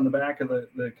logos on the back of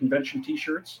the convention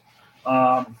T-shirts. If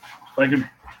I can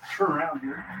turn around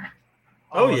here.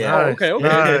 Oh yeah. Nice. Okay.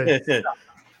 Nice.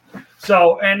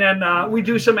 So, and then we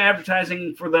do some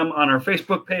advertising for them on our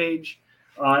Facebook page,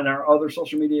 and our other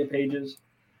social media pages.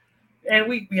 And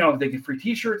we, they get free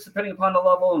T-shirts depending upon the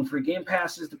level, and free game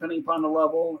passes depending upon the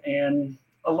level. And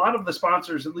a lot of the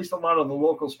sponsors, at least a lot of the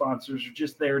local sponsors, are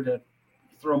just there to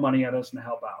throw money at us and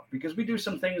help out, because we do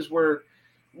some things where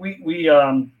we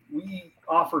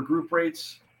offer group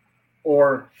rates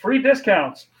or free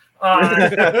discounts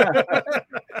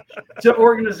to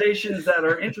organizations that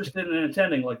are interested in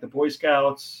attending, like the Boy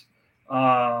Scouts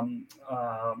and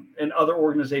other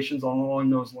organizations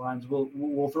along those lines.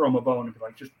 We'll throw them a bone and be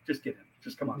like, just get in,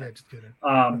 just come on. Yeah, just get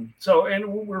in. So, and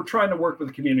we're trying to work with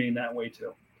the community in that way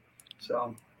too.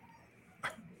 So,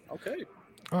 okay.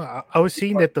 I was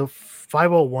seeing that the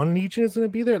 501 Legion is going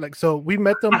to be there. Like, so we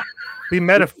met them. we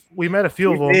met a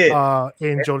few of them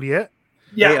in Joliet.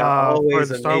 Yeah, for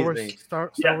the Star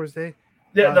Wars Day.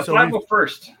 Yeah, the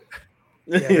 501st.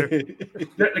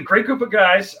 They're a great group of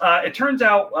guys. It turns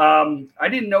out I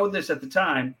didn't know this at the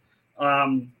time,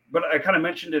 but I kind of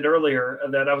mentioned it earlier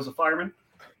that I was a fireman.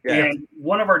 Yeah. And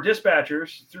one of our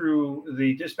dispatchers through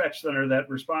the dispatch center that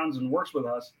responds and works with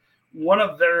us, one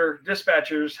of their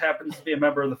dispatchers happens to be a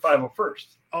member of the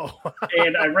 501st. Oh.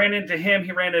 And I ran into him.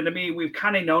 He ran into me. We've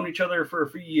kind of known each other for a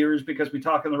few years because we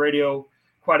talk on the radio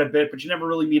quite a bit, but you never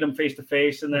really meet him face to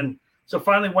face. And then, so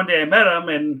finally one day I met him,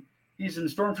 and he's in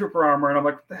stormtrooper armor, and I'm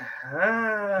like,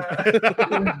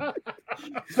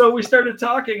 So we started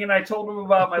talking, and I told him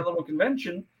about my little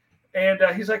convention, and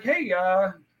he's like, hey,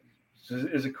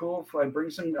 is it cool if I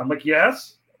bring some? I'm like,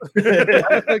 yes. Yes,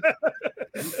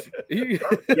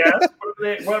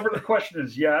 whatever the question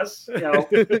is, yes.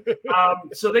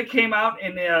 So they came out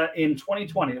in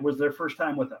 2020. It was their first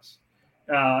time with us,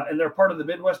 and they're part of the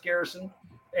Midwest Garrison.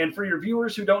 And for your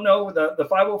viewers who don't know, the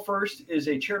 501st is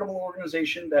a charitable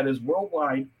organization that is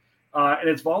worldwide, and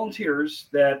it's volunteers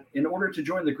that, in order to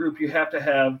join the group, you have to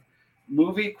have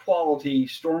movie quality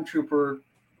stormtrooper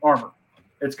armor.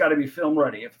 It's got to be film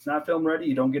ready. If it's not film ready,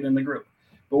 you don't get in the group.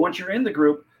 But once you're in the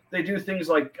group, they do things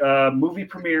like movie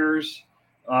premieres,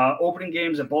 opening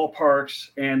games at ballparks,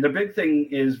 and the big thing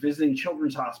is visiting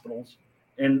children's hospitals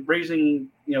and raising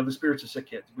the spirits of sick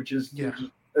kids, which is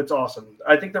it's awesome.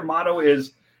 I think their motto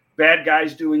is "Bad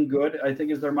guys doing good." I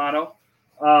think is their motto.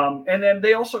 And then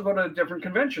they also go to different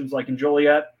conventions, like in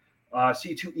Joliet,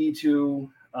 C2E2.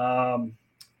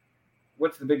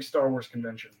 What's the big Star Wars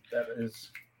convention that is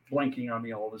blanking on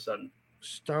me all of a sudden?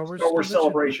 Star Wars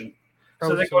Celebration.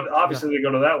 So they go. Obviously, they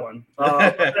go to that one.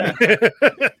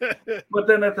 But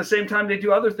then at the same time, they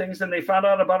do other things, and they found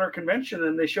out about our convention,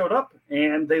 and they showed up,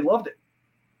 and they loved it.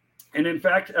 And in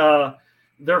fact,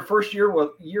 their first year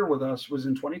with us was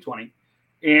in 2020.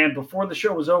 And before the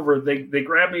show was over, they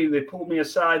grabbed me, they pulled me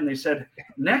aside, and they said,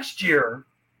 "Next year,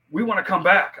 we want to come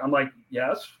back." I'm like,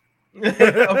 "Yes."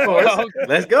 Of course.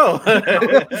 Let's go.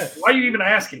 Why are you even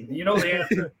asking? You know the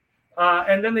answer.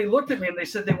 And then they looked at me and they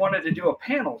said they wanted to do a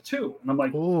panel too. And I'm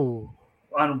like, "Ooh,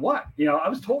 on what?" I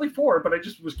was totally for it, but I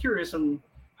just was curious on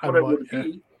what it would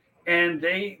be. And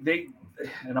they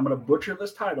and I'm going to butcher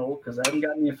this title because I haven't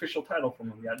gotten the official title from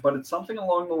them yet, but it's something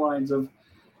along the lines of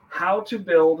how to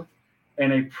build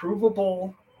an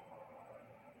approvable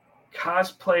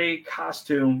cosplay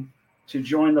costume to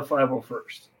join the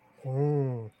 501st.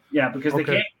 Ooh. Yeah, because they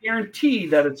can't guarantee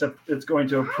that it's going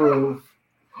to approve.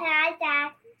 Hi,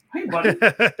 Dad. Hey, buddy.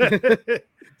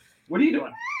 What are you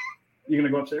doing? You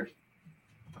gonna go upstairs?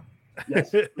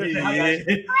 Yes. Hi, guys.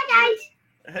 Hi, guys.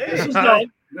 Hey.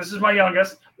 This is my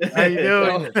youngest. How you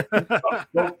doing?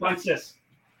 Go find Sis.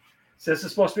 Sis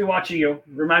is supposed to be watching you.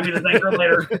 Remind me to thank her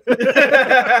later.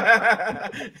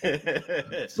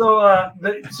 So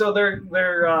their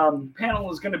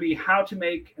panel is going to be how to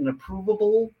make an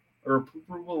approvable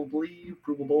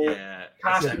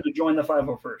costume to join the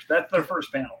 501st. That's their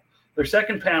first panel. Their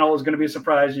second panel is going to be a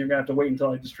surprise, and you're going to have to wait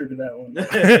until I distribute that one.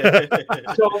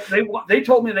 So they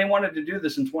told me they wanted to do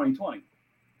this in 2020.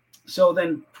 So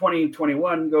then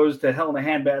 2021 goes to hell in a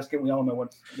handbasket. We all know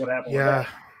what happened with that.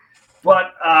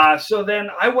 But so then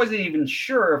I wasn't even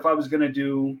sure if I was going to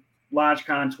do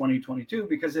LodgeCon 2022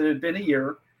 because it had been a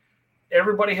year.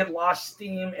 Everybody had lost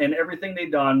steam and everything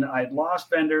they'd done. I'd lost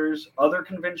vendors. Other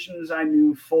conventions I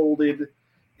knew folded.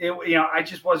 I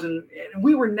just wasn't.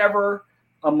 We were never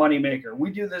a moneymaker. We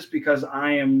do this because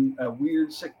I am a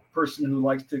weird, sick person who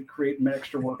likes to create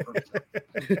extra work for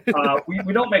himself. We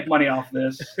don't make money off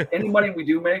this. Any money we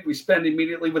do make, we spend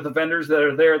immediately with the vendors that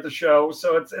are there at the show.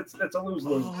 So it's a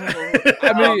lose-lose.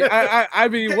 I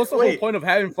mean, what's the whole point of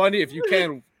having fun if you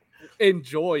can't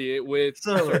enjoy it with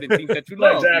certain things that you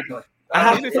love? Exactly.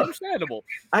 It's understandable.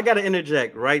 I got to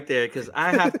interject right there because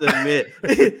I have to admit,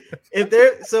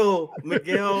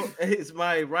 Miguel is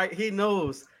my right. He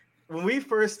knows. When we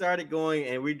first started going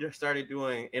and we just started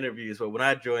doing interviews, but when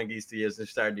I joined GeekStudioz and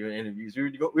started doing interviews,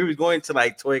 we were going to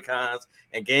like toy cons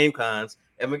and game cons,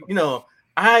 and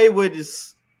I was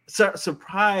just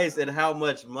surprised at how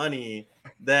much money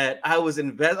that I was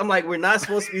investing. I'm like, we're not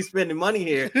supposed to be spending money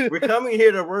here. We're coming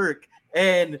here to work,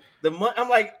 and I'm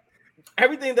like,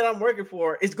 everything that I'm working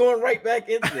for is going right back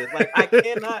into this. Like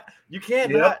you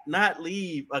cannot not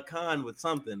leave a con with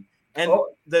something. And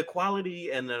the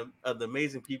quality and the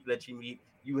amazing people that you meet,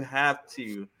 you have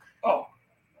to. Oh,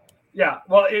 yeah.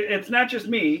 Well, it's not just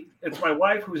me. It's my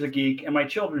wife who's a geek and my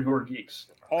children who are geeks.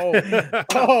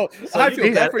 So I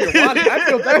feel bad for your wallet. I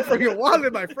feel bad for your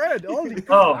wallet, my friend. You're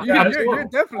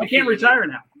definitely. I can't retire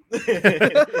now.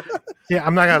 Yeah,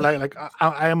 I'm not gonna lie. Like,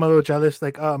 I am a little jealous.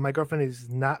 Like, my girlfriend is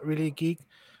not really a geek.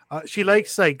 She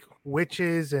likes like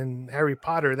witches and Harry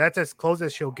Potter. That's as close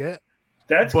as she'll get.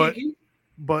 That's geeky.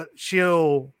 But she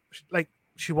won't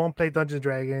play Dungeons and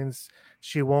Dragons.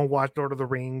 She won't watch Lord of the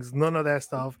Rings. None of that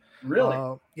stuff.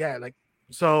 Really? Yeah. Like,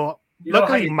 so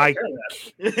luckily my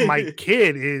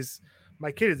kid is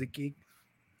a geek,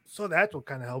 so that's what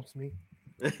kind of helps me.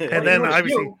 And then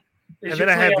obviously,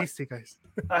 I have these two guys.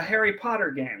 A Harry Potter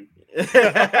game,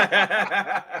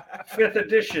 5th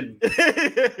edition.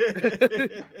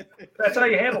 That's how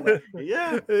you handle it.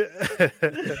 Yeah.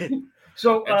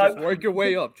 So just work your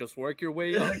way up. All you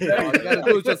gotta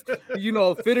do is just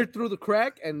fit it through the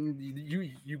crack, and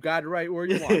you got it right where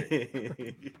you want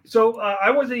it. So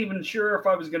I wasn't even sure if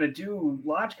I was going to do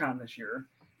LodgeCon this year,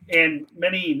 and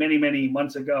many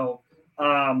months ago,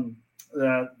 the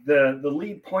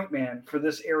lead point man for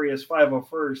this area's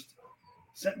 501st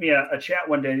sent me a chat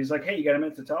one day. He's like, "Hey, you got a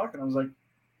minute to talk?" And I was like,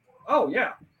 "Oh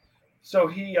yeah." So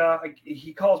he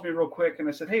calls me real quick, and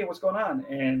I said, "Hey, what's going on?"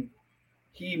 And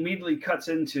he immediately cuts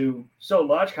into, "So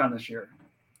LodgeCon this year."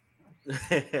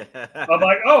 I'm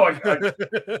like, oh,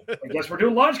 I guess we're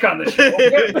doing LodgeCon this year.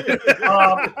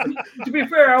 Okay. To be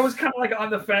fair, I was kind of like on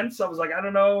the fence. I was like, I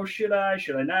don't know, should I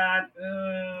not?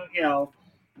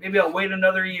 Maybe I'll wait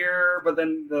another year. But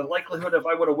then the likelihood if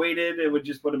I would have waited, it would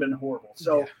have been horrible.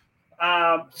 So,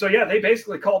 they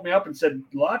basically called me up and said,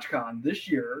 LodgeCon this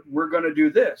year, we're going to do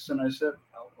this. And I said,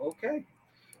 oh, okay.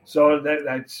 So that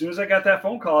as soon as I got that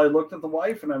phone call, I looked at the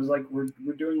wife and I was like, we're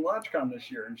doing LodgeCon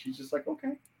this year. And she's just like,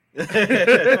 okay.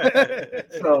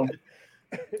 So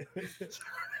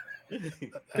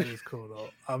that is cool though.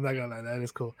 I'm not gonna lie, that is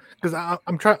cool because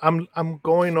I'm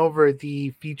going over the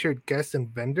featured guests and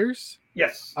vendors.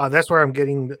 Yes, that's where I'm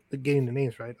getting the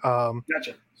names right.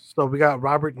 Gotcha. So we got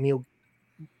Robert Neil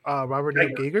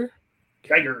Geiger.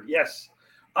 Yes.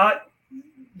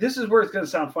 This is where it's going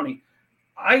to sound funny.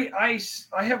 I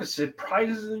have a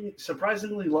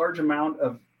surprisingly large amount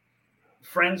of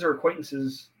friends or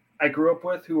acquaintances I grew up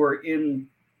with who are in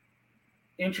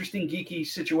interesting geeky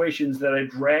situations that I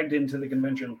dragged into the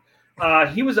convention.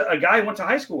 He was a guy I went to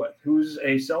high school with who's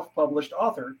a self-published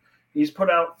author. He's put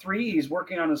out 3. He's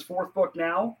working on his 4th book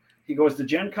now. He goes to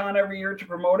Gen Con every year to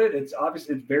promote it. It's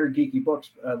very geeky books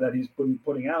that he's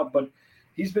putting out, but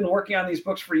he's been working on these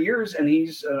books for years. And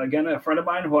he's, again, a friend of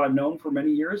mine who I've known for many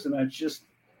years. And I just,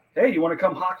 hey, you want to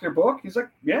come hawk your book? He's like,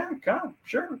 yeah, come,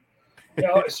 sure.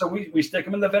 So we stick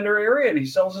him in the vendor area and he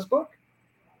sells his books,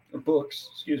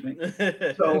 excuse me.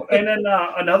 So, and then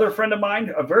another friend of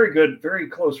mine, a very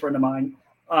close friend of mine,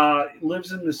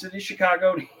 lives in the city of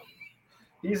Chicago.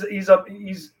 He's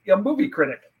a movie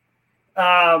critic.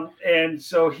 And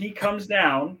so he comes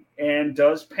down and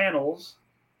does panels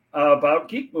about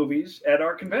geek movies at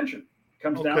our convention.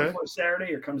 Comes down for a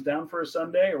Saturday or comes down for a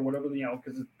Sunday or whatever,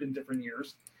 because it's been different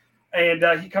years. And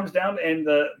he comes down, and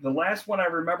the last one I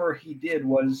remember he did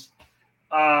was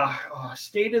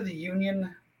State of the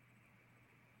Union.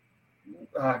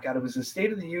 It was the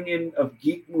State of the Union of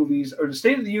geek movies, or the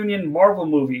State of the Union Marvel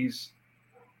movies,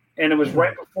 and it was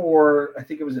right before, I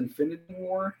think it was Infinity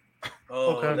War.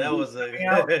 Oh, that was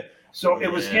so it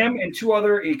was him and 2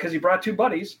 other, because he brought 2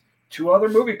 buddies, 2 other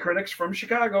movie critics from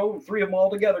Chicago, 3 of them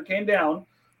all together came down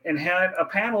and had a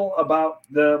panel about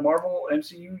the Marvel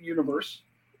MCU universe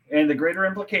and the greater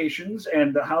implications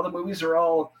and how the movies are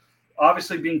all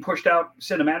obviously being pushed out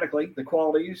cinematically, the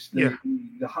qualities, the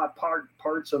hot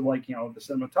parts of the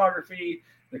cinematography,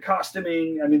 the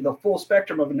costuming, the full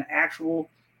spectrum of an actual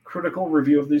critical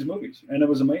review of these movies. And it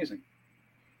was amazing.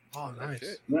 Oh,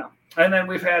 nice. Yeah. And then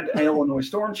we've had Illinois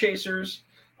Storm Chasers.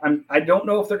 I don't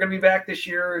know if they're going to be back this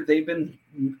year. They've been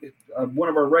one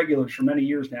of our regulars for many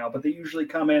years now, but they usually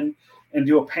come in and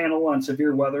do a panel on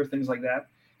severe weather, things like that.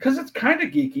 Because it's kind of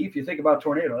geeky. If you think about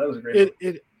Tornado, that was a great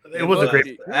one. It was a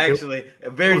great, actually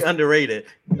very underrated.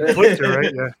 Twister,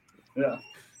 right?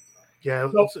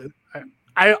 Yeah. So,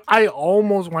 I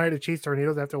almost wanted to chase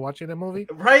tornadoes after watching that movie.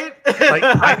 Right? Like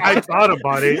I thought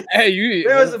about it. Hey,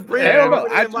 there was a brief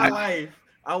moment in my life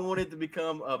I wanted to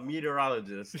become a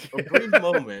meteorologist. A brief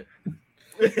moment.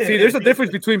 See, there's a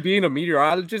difference between being a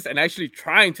meteorologist and actually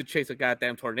trying to chase a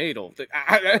goddamn tornado.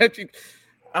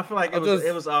 I feel like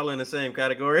it was all in the same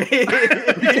category.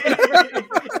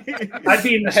 I'd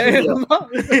be in the studio.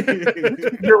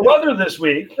 Your weather this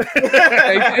week.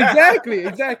 Exactly.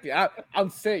 I'm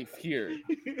safe here.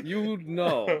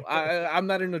 I'm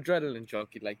not an adrenaline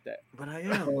junkie like that. But I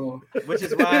am. Which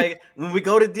is why when we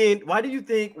go to D, why do you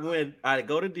think when I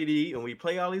go to DD and we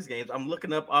play all these games, I'm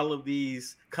looking up all of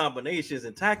these combinations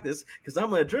and tactics because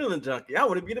I'm an adrenaline junkie. I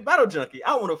want to be the battle junkie.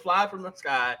 I want to fly from the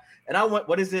sky. And I want,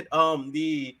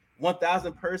 the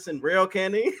 1,000 person rail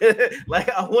canning. Like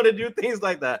I want to do things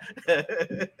like that.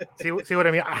 See what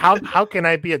I mean? How can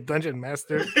I be a dungeon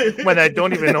master when I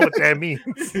don't even know what that means?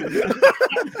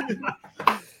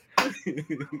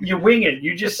 You wing it.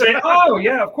 You just say, "Oh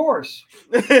yeah, of course."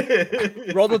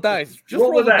 Roll the dice. Just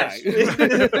roll the dice.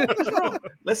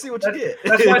 Let's see what you get.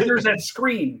 That's why there's that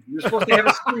screen. You're supposed to have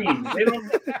a screen.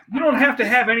 You don't have to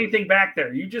have anything back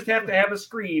there. You just have to have a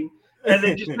screen. And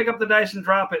then just pick up the dice and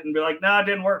drop it and be like, "Nah, it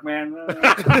didn't work, man."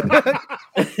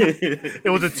 It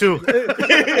was a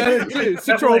 2.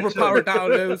 Sit your overpower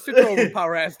down. Sit your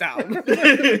overpower ass down.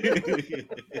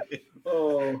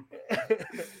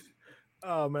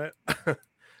 Oh man.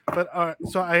 But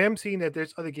so I am seeing that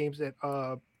there's other games that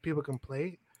people can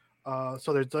play.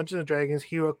 So there's Dungeons and Dragons,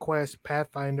 Hero Quest,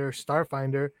 Pathfinder,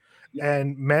 Starfinder,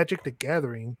 and Magic the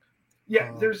Gathering.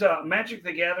 Yeah, there's a Magic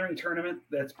the Gathering tournament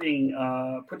that's being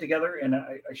put together, and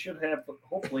I should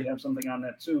hopefully have something on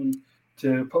that soon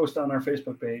to post on our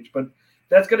Facebook page. But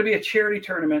that's going to be a charity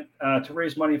tournament to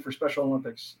raise money for Special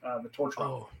Olympics, the Torch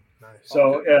Run. Nice.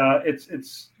 So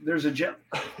there's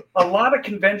a lot of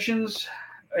conventions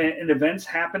and events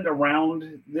happened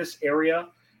around this area,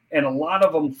 and a lot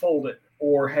of them folded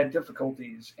or had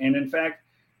difficulties. And in fact,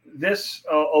 this,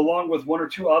 along with one or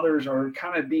two others, are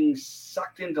kind of being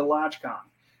sucked into LodgeCon.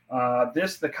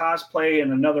 The cosplay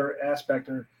and another aspect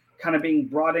are kind of being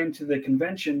brought into the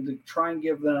convention to try and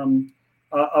give them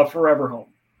a forever home.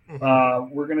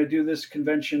 Mm-hmm. We're going to do this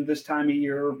convention this time of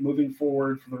year, moving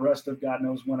forward for the rest of God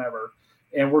knows whenever.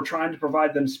 And we're trying to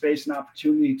provide them space and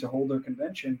opportunity to hold their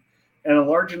convention and a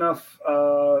large enough,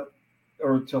 or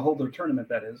to hold their tournament,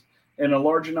 that is, in a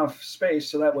large enough space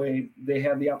so that way they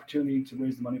have the opportunity to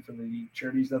raise the money for the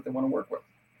charities that they want to work with.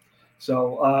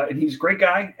 So, and he's a great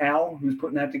guy, Al, who's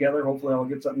putting that together. Hopefully I'll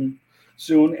get something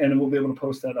soon and we'll be able to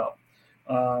post that up.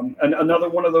 And another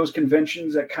one of those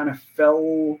conventions that kind of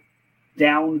fell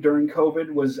down during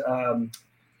COVID was,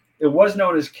 it was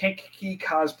known as Kankakee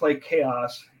Cosplay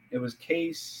Chaos. It was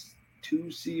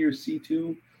K2C or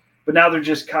C2, but now they're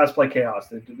just Cosplay Chaos.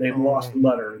 They've lost the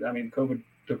letter. I mean, COVID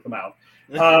took them out.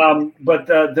 But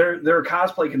they're a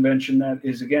cosplay convention that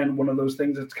is, again, one of those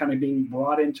things that's kind of being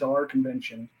brought into our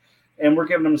convention. And we're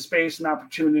giving them space and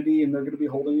opportunity, and they're going to be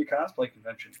holding a cosplay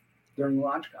convention during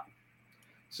LodgeCon.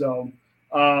 So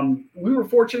we were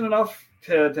fortunate enough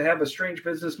to have a strange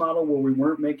business model where we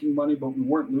weren't making money, but we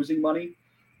weren't losing money.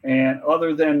 And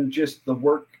other than just the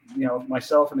work,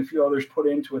 myself and a few others put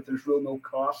into it, there's really no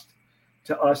cost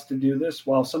to us to do this.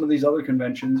 While some of these other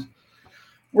conventions,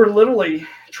 we're literally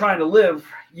trying to live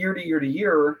year to year to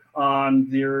year on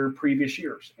their previous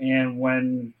years. And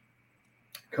when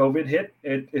COVID hit,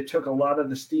 it took a lot of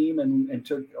the steam and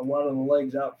took a lot of the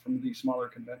legs out from these smaller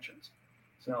conventions.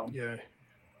 So yeah,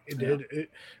 it did.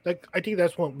 I think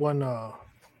that's one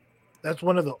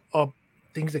of the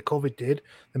things that COVID did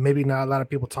that maybe not a lot of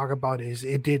people talk about is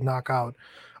it did knock out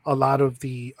a lot of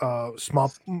the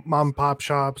small mom and pop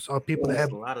shops, people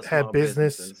that had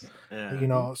business,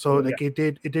 so like it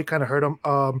did kind of hurt them.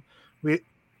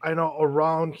 I know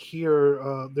around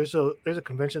here there's a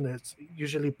convention that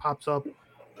usually pops up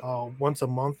once a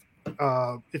month.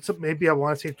 It's maybe I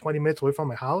want to say 20 minutes away from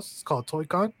my house. It's called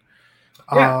ToyCon.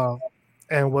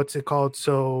 And what's it called?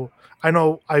 So I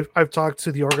know I've talked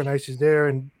to the organizers there,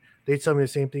 and they tell me the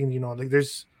same thing. Like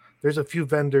there's a few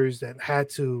vendors that had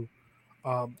to,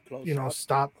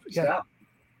 stop. Yeah.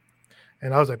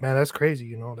 And I was like, man, that's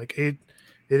crazy. Like it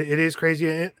is crazy.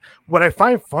 And what I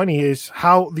find funny is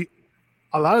how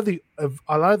a lot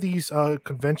of these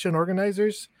convention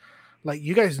organizers, like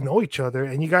you guys know each other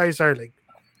and you guys are like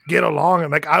get along,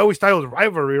 and like I always thought it was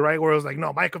rivalry, right? Where it was like,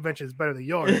 no, my convention is better than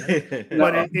yours, right?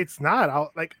 But it's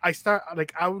not.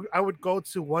 I would go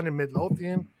to one in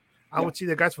Midlothian. I would see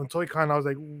the guys from ToyCon. I was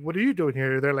like, what are you doing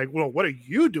here? They're like, well, what are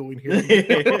you doing here?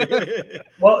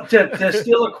 Well, to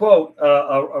steal a quote,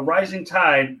 a rising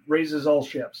tide raises all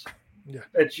ships. Yeah,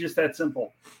 it's just that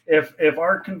simple. If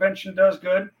our convention does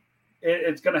good,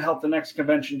 it's going to help the next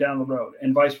convention down the road,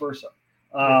 and vice versa.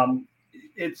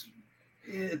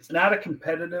 It's not a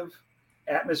competitive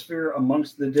atmosphere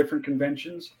amongst the different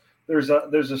conventions. There's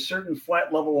a certain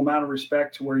flat level amount of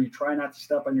respect to where you try not to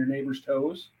step on your neighbor's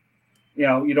toes.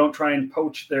 You don't try and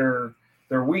poach their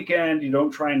weekend. You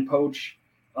don't try and poach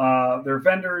their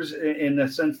vendors in the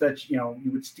sense that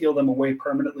you would steal them away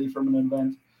permanently from an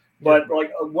event. But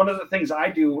like one of the things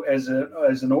I do as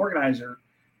an organizer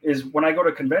is when I go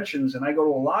to conventions, and I go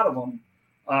to a lot of them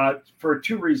for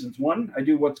two reasons. One, I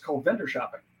do what's called vendor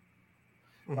shopping.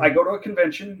 Mm-hmm. I go to a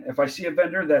convention. If I see a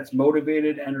vendor that's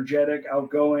motivated, energetic,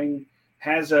 outgoing,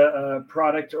 has a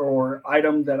product or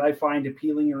item that I find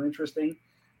appealing or interesting,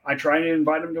 I try to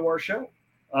invite them to our show.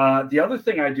 The other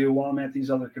thing I do while I'm at these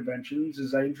other conventions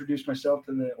is I introduce myself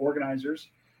to the organizers,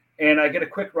 and I get a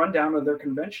quick rundown of their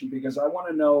convention because I want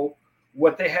to know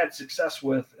what they had success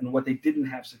with and what they didn't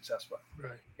have success with.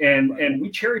 Right. And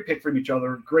we cherry pick from each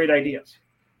other great ideas.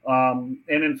 And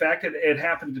in fact, it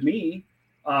happened to me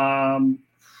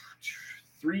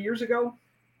 3 years ago.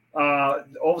 All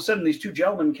of a sudden, these two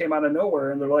gentlemen came out of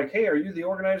nowhere, and they're like, "Hey, are you the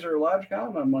organizer of LodgeCon?"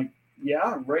 And I'm like, "Yeah,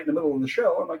 I'm right in the middle of the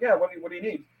show." I'm like, "Yeah, what do you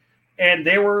need?" And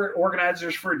they were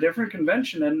organizers for a different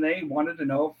convention, and they wanted to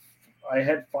know if I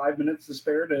had 5 minutes to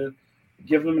spare to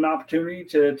give them an opportunity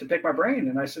to pick my brain.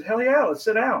 And I said, "Hell yeah, let's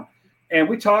sit down." And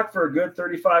we talked for a good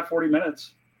 35, 40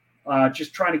 minutes,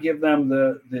 just trying to give them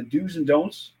the do's and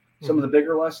don'ts, some of the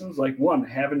bigger lessons, like one,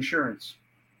 have insurance.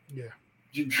 Yeah.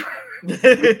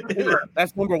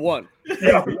 That's number one.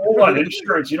 Yeah, one,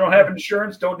 insurance. You don't have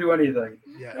insurance, don't do anything.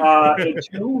 Yeah. And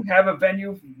two, have a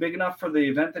venue big enough for the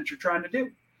event that you're trying to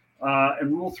do.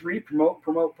 And rule three, promote.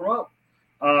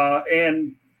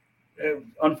 And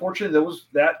unfortunately,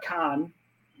 that con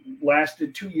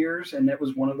lasted 2 years, and that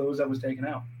was one of those that was taken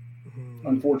out, Mm-hmm.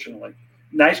 unfortunately.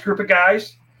 Nice group of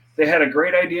guys. They had a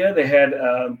great idea. They had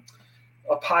a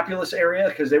populous area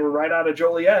because they were right out of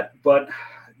Joliet, but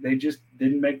they just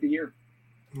didn't make the year.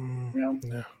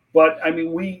 Yeah. But I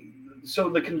mean, so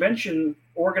the convention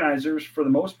organizers, for the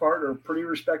most part, are pretty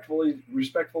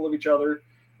respectful of each other.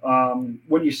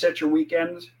 When you set your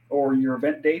weekends or your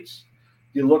event dates,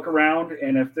 you look around,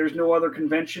 and if there's no other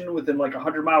convention within like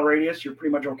 100-mile radius, you're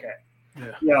pretty much okay.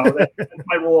 Yeah. That's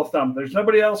my rule of thumb. There's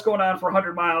nobody else going on for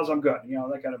 100 miles, I'm good.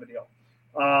 That kind of a deal.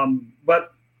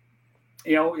 But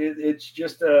it's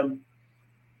just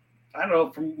I don't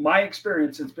know. From my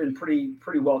experience, it's been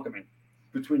pretty welcoming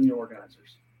between the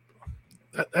organizers.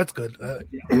 That's good.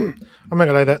 I'm not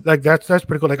gonna lie. That's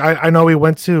pretty cool. Like I know we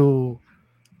went to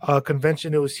a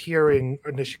convention. It was here in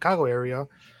the Chicago area,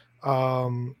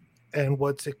 and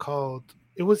what's it called?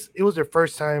 It was their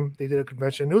first time they did a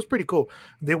convention. It was pretty cool.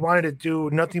 They wanted to do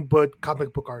nothing but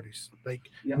comic book artists. Like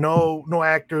no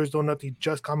actors, no nothing,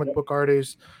 just comic book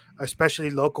artists, especially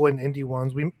local and indie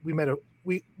ones. We met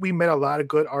a lot of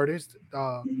good artists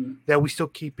that we still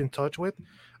keep in touch with.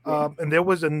 And there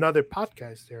was another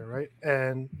podcast there, right?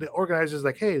 And the organizers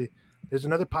like, hey, there's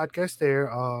another podcast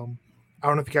there. I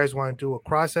don't know if you guys want to do a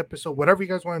cross episode, whatever you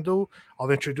guys want to do,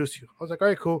 I'll introduce you. I was like, all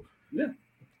right, cool. Yeah.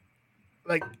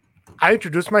 Like, I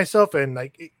introduced myself, and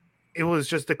like it was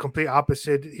just the complete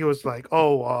opposite. He was like,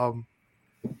 oh,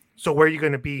 so where are you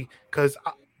going to be? Because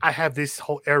I have this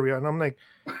whole area. And I'm like,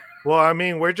 well, I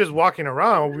mean, we're just walking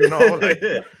around,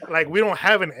 like we don't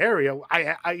have an area.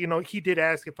 I he did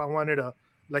ask if I wanted to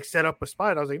like set up a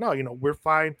spot. I was like, no, we're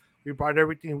fine. We brought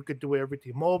everything. We could do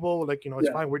everything mobile. Like, it's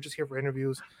fine. We're just here for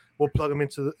interviews. We'll plug them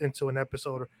into an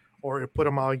episode or put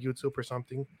them on YouTube or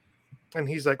something. And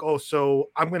he's like, oh, so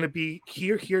I'm going to be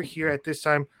here at this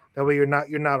time. That way you're not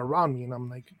around me. And I'm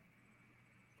like,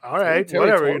 all right,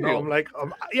 whatever. I'm like,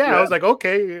 I was like,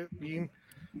 okay.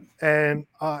 And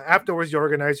afterwards, the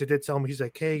organizer did tell me, he's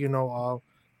like, hey,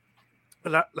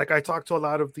 like I talked to a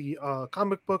lot of the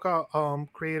comic book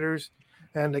creators,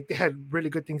 and like they had really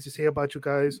good things to say about you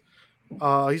guys.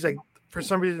 He's like, for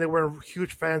some reason they weren't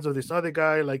huge fans of this other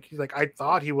guy. Like he's like, I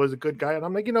thought he was a good guy, and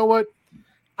I'm like, you know what?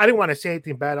 I didn't want to say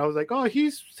anything bad. I was like, oh, he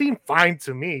seemed fine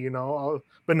to me,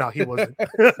 but no, he wasn't.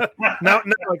 now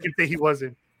I can say he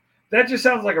wasn't. That just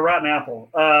sounds like a rotten apple.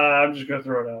 I'm just going to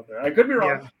throw it out there. I could be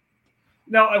wrong. Yeah.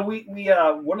 No, we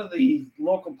one of the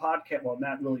local podcast, well,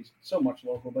 not really so much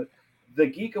local, but the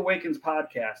Geek Awakens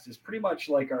podcast is pretty much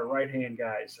like our right-hand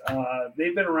guys.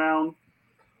 They've been around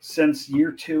since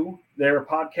year 2. They're a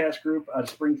podcast group out of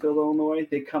Springfield, Illinois.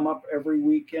 They come up every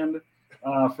weekend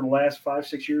for the last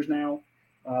 5-6 years now.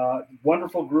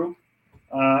 Wonderful group.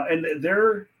 And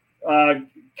they're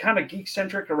kind of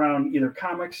geek-centric around either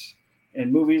comics and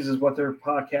movies is what their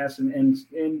podcast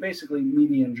and basically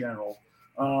media in general.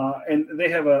 And they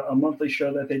have a monthly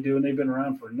show that they do, and they've been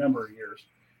around for a number of years.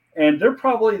 And they're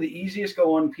probably the easiest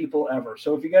going people ever.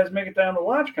 So if you guys make it down to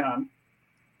LodgeCon,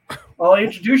 I'll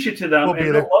introduce you to them,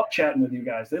 and they'll love chatting with you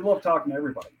guys. They love talking to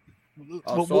everybody.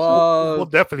 We'll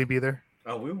definitely be there.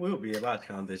 Oh, we will be at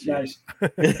LodgeCon this year. Nice.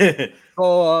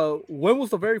 So when was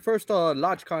the very first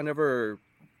LodgeCon ever?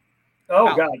 Oh,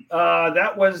 out? God.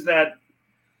 That was that.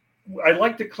 I'd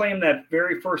like to claim that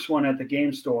very first one at the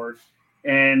game store.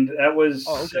 And that was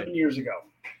 7 years ago.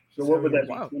 So what would that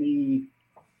be?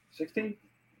 2016?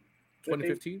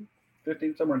 2015?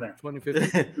 15, somewhere in there.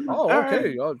 2015. Oh,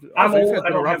 okay. I'm old.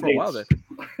 Been around for a while then.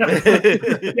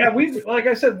 Yeah, like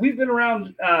I said, we've been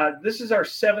around. This is our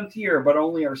 7th year, but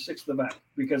only our 6th event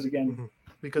because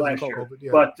last year. COVID,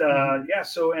 yeah. But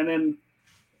so and then I'm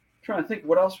trying to think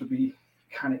what else would be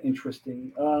kind of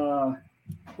interesting.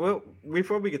 Well,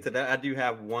 before we get to that, I do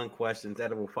have one question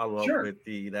that will follow up with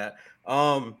that.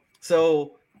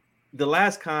 So the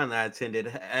last con I attended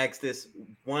asked this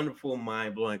wonderful,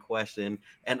 mind-blowing question,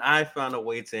 and I found a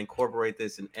way to incorporate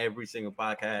this in every single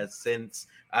podcast since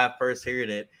I first heard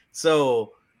it.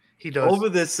 So he does over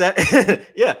the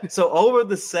over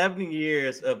the 7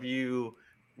 years of you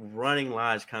running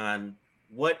LodgeCon,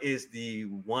 what is the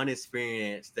one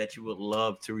experience that you would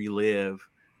love to relive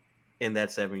in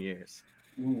that 7 years?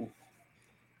 Ooh.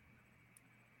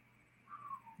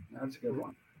 That's a good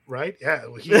one. Right? Yeah.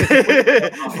 When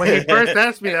he first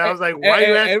asked me that, I was like, "Why are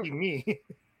you asking me?"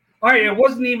 All right, it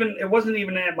wasn't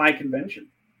even at my convention.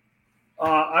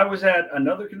 I was at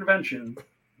another convention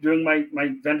doing my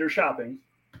vendor shopping,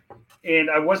 and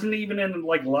I wasn't even in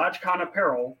like LodgeCon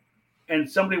apparel. And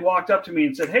somebody walked up to me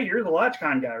and said, "Hey, you're the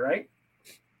LodgeCon guy, right?"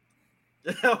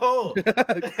 Oh.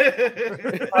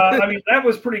 I mean, that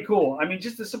was pretty cool. I mean,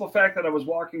 just the simple fact that I was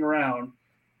walking around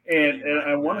And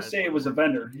I want to say it was a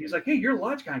vendor. He's like, "Hey, you're a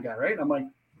LodgeCon guy, right?" And I'm like,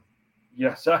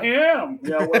 "Yes, I am."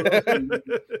 Yeah,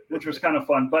 which was kind of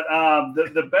fun. But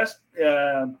the best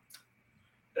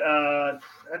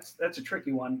that's a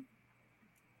tricky one.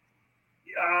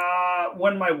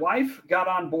 When my wife got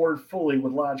on board fully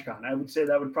with LodgeCon, I would say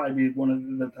that would probably be one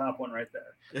of the top one right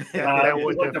there.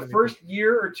 Like the first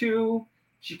year or two,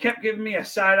 she kept giving me a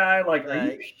side eye, like,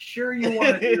 "Are you sure you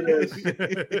want to do this?"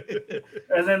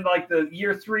 And then like the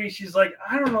year 3, she's like,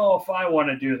 "I don't know if I want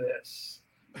to do this."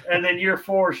 And then year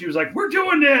 4, she was like, "We're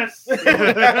doing this." So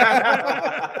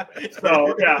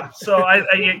yeah, so I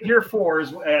year 4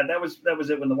 is that was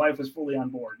it when the wife was fully on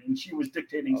board and she was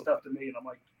dictating stuff to me, and I'm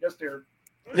like, "Yes, dear."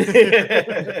 At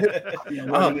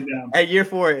year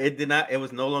 4, it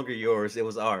was no longer yours, it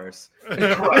was ours.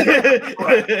 Right.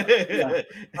 Yeah.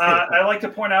 I like to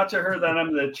point out to her that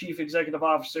I'm the chief executive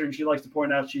officer, and she likes to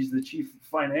point out she's the chief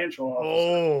financial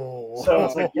officer. So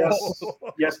it's like,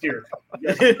 yes, dear.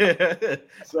 Yes.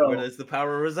 So where does the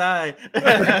power reside?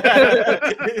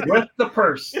 With the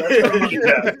purse. That's what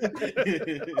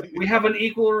we have an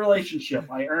equal relationship.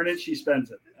 I earn it, she spends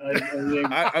it.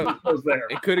 It goes there.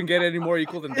 It couldn't get any more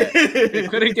equal than that. It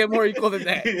couldn't get more equal than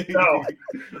that. No.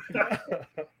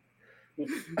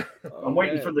 I'm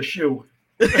waiting for the shoe.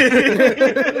 You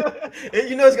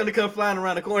know it's gonna come flying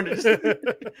around the corner.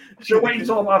 She'll wait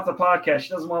until I'm off the podcast. She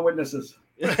doesn't want witnesses.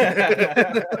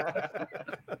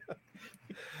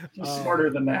 She's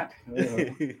smarter than that.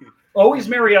 Always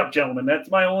marry up, gentlemen. That's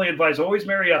my only advice. Always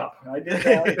marry up. I did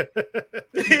that.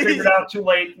 She figured out too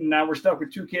late, and now we're stuck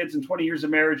with 2 kids and 20 years of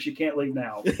marriage. She can't leave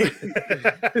now.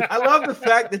 I love the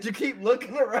fact that you keep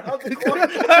looking around the corner.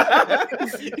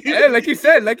 Yeah, like you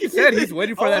said, he's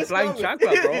waiting for that flying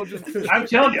chakra, bro. I'm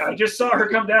telling you, I just saw her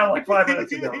come down like 5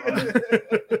 minutes ago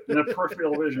in a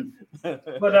peripheral vision. But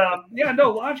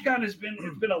LodgeCon it's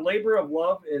been a labor of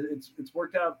love. It's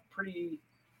worked out pretty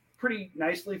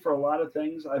nicely for a lot of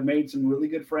things. I've made some really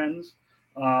good friends.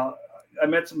 I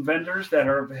met some vendors that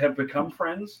have become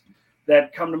friends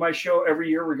that come to my show every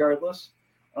year regardless.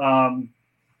 I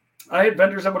had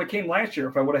vendors that would have came last year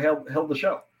if I would have held the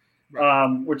show,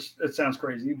 which it sounds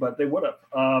crazy, but they would have.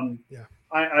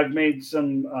 I've made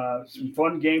some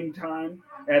fun game time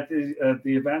at the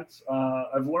events.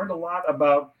 I've learned a lot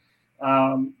about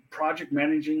project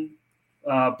managing,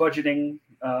 budgeting,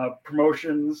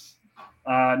 promotions,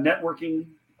 networking.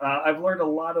 I've learned a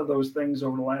lot of those things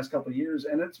over the last couple of years,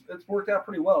 and it's worked out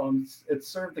pretty well, and it's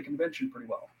served the convention pretty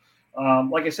well.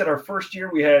 Like I said, our first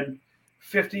year we had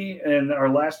 50, and our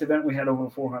last event we had over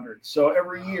 400. So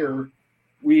every year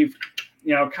we've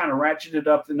kind of ratcheted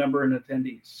up the number in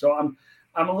attendees. So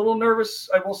I'm a little nervous,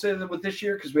 I will say, that with this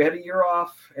year, because we had a year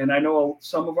off, and I know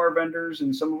some of our vendors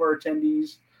and some of our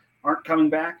attendees aren't coming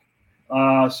back.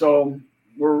 So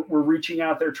we're reaching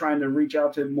out there, trying to reach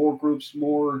out to more groups,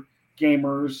 more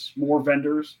gamers, more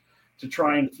vendors, to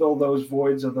try and fill those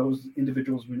voids of those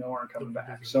individuals we know aren't coming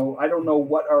back. So I don't know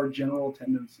what our general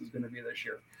attendance is going to be this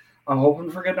year. I'm hoping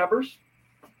for good numbers,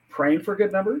 praying for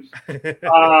good numbers,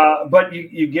 but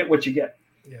you get what you get.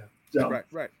 Yeah. So.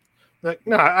 Right. Like,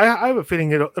 no, I have a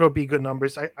feeling it'll be good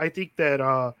numbers. I think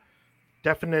that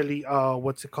definitely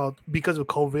what's it called, because of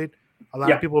COVID, a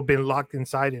lot of people have been locked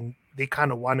inside and they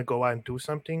kind of want to go out and do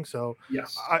something. So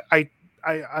yes, I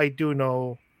do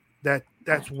know that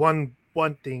that's one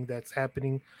thing that's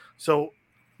happening. So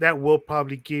that will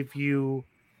probably give you,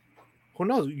 who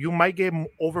knows, you might get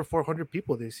over 400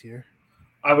 people this year.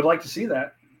 I would like to see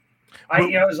that.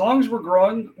 As long as we're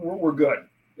growing, we're good.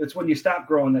 It's when you stop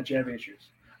growing that you have issues.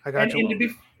 I got you.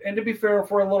 And to be fair,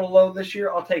 if we're a little low this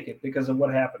year, I'll take it because of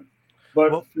what happened.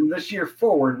 But from this year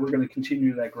forward, we're going to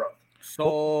continue that growth.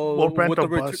 So we'll rent a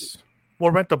bus.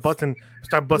 We'll rent a bus and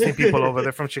start busing people over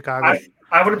there from Chicago.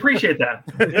 I would appreciate that.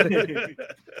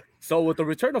 So with the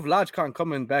return of LodgeCon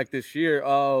coming back this year,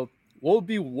 what would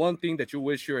be one thing that you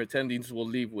wish your attendees will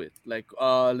leave with? Like,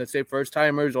 let's say first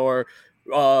timers or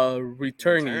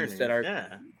returnees that are,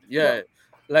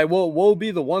 like, what will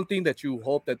be the one thing that you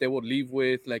hope that they will leave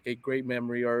with, like a great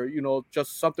memory or,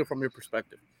 just something from your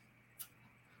perspective?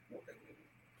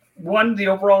 One, the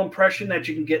overall impression that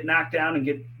you can get knocked down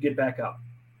and get back up.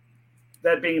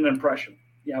 That being an impression.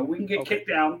 Yeah, we can get kicked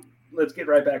down. Let's get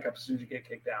right back up as soon as you get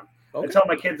kicked down. Okay. I tell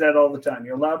my kids that all the time.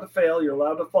 You're allowed to fail. You're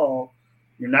allowed to fall.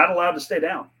 You're not allowed to stay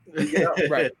down. Get up.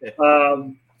 Right.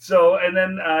 So, and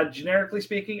then generically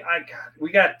speaking,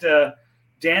 we got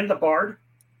Dan the Bard.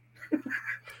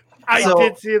 I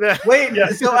did see that. Wait,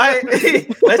 so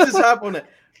let's just hop on it.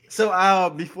 So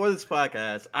before this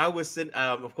podcast, I was sitting.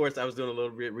 Of course, I was doing a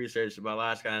little bit of research about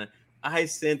LodgeCon. I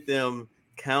sent them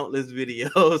countless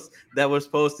videos that was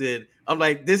posted. I'm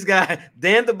like, this guy,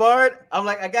 Dan the Bard. I'm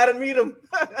like, I gotta meet him.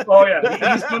 Oh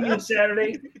yeah, he's coming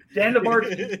Saturday. Dan the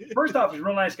Bard. First off, he's a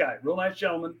real nice guy, real nice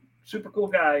gentleman, super cool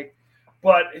guy.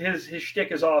 But his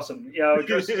shtick is awesome. You know,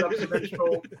 dresses up as a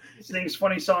minstrel, sings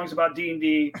funny songs about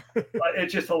D&D.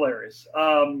 It's just hilarious.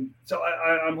 So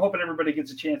I'm hoping everybody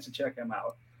gets a chance to check him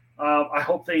out. I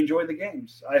hope they enjoy the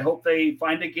games. I hope they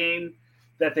find a game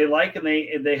that they like and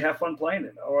they have fun playing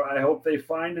it. Or I hope they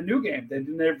find a new game they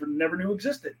never knew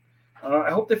existed. I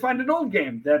hope they find an old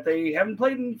game that they haven't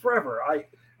played in forever. I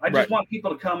just want people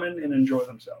to come in and enjoy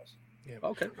themselves. Yeah.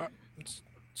 Okay.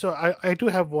 So I do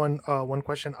have one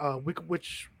question.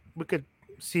 Which we could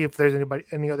see if there's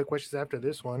any other questions after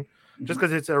this one, just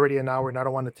because it's already an hour and I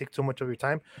don't want to take too much of your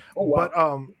time. Oh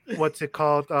wow. But what's it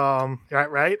called?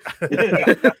 Right.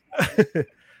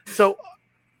 So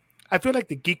I feel like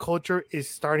the geek culture is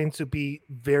starting to be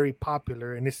very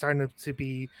popular, and it's starting to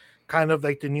be kind of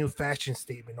like the new fashion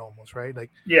statement, almost, right?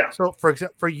 Like, Yeah. So for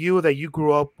example, for you that you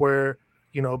grew up where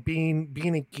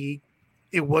being a geek,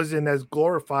 it wasn't as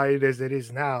glorified as it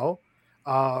is now.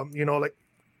 Like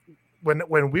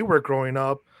when we were growing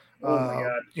up, Oh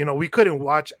my God. we couldn't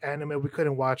watch anime, we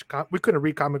couldn't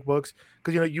read comic books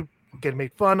because you get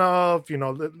made fun of,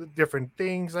 different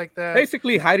things like that.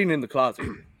 Basically, hiding in the closet.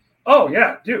 Oh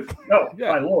yeah, dude. No,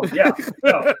 Yeah. my lord. Yeah.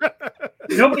 No.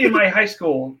 Nobody in my high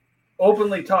school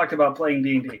openly talked about playing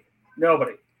D&D.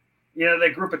 Nobody.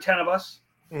 That group of 10 of us.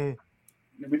 Mm.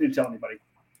 We didn't tell anybody.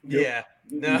 Yeah.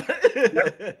 No.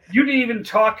 You didn't even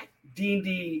talk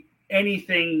D&D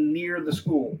anything near the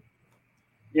school.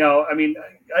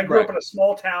 I grew up in a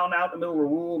small town out in the middle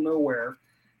of rural nowhere,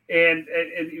 and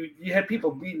you had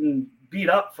people beat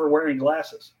up for wearing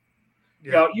glasses.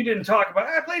 Yeah. You didn't talk about,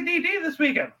 I played D&D this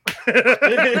weekend. No,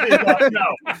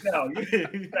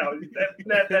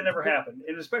 that never happened.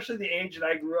 And especially the age that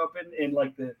I grew up in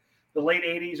like the late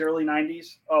 80s, early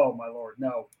 90s. Oh, my Lord,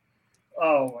 no.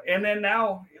 Oh, and then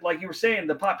now, like you were saying,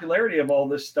 the popularity of all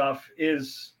this stuff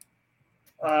is,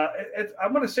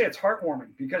 I'm going to say it's heartwarming,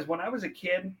 because when I was a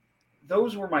kid,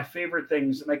 those were my favorite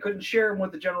things, and I couldn't share them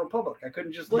with the general public. I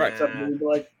couldn't just look at something and be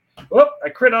like, oh, I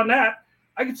crit on that.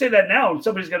 I can say that now, and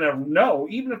somebody's going to know.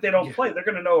 Even if they don't play, they're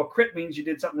going to know a crit means you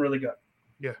did something really good.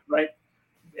 Yeah. Right?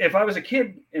 If I was a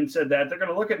kid and said that, they're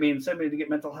going to look at me and send me to get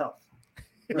mental health.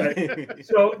 Right?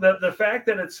 So the fact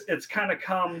that it's kind of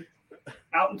come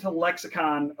out into the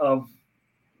lexicon of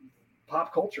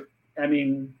pop culture. I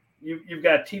mean, you've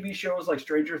got TV shows like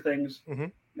Stranger Things,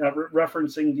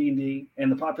 referencing D&D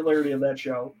and the popularity of that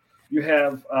show. You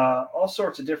have all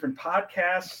sorts of different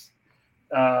podcasts,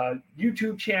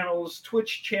 YouTube channels,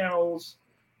 Twitch channels.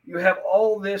 You have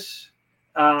all this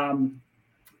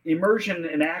immersion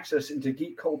and access into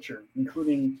geek culture,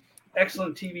 including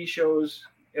excellent TV shows,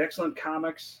 excellent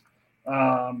comics,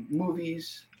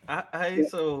 movies.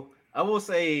 I will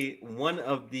say one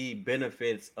of the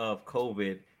benefits of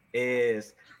COVID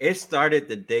is it started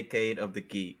the decade of the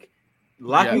geek,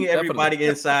 locking everybody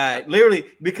inside, literally,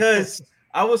 because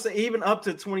I would say even up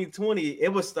to 2020,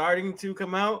 it was starting to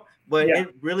come out, but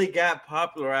it really got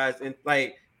popularized, and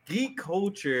like geek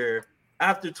culture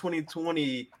after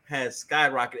 2020 has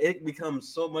skyrocketed. It becomes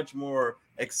so much more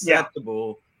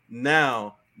acceptable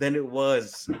now than it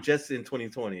was just in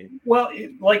 2020. Well,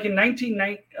 like in 2019,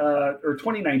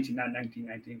 not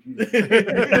 1919.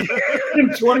 In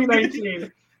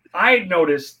 2019, I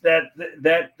noticed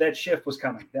that shift was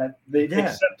coming. That they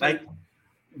accepted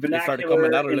vernacular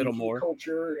coming out a little more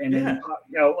culture, and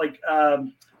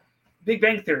Big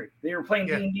Bang Theory. They were playing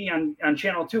D&D on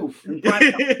Channel 2.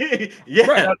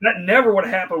 That never would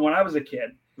have happened when I was a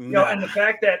kid. And the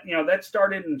fact that that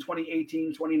started in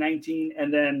 2018, 2019,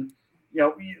 and then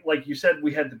like you said,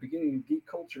 we had the beginning of geek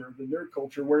culture, the nerd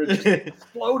culture, where it just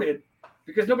exploded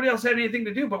because nobody else had anything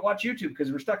to do but watch YouTube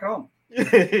because we're stuck at home.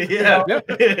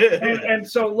 And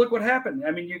so look what happened.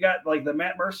 I mean, you got like the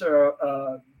Matt Mercer,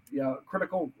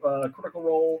 Critical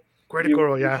Role. Critical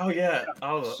Role, yeah. Oh yeah.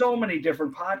 So many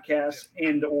different podcasts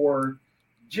or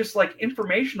just like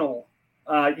informational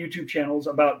YouTube channels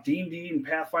about D&D and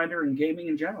Pathfinder and gaming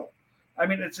in general. I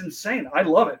mean, it's insane. I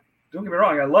love it. Don't get me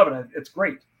wrong. I love it. It's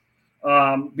great.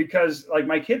 Because like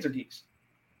my kids are geeks.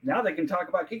 Now they can talk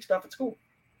about geek stuff at school.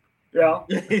 So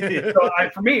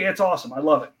for me, it's awesome. I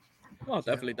love it. Oh,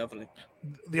 definitely.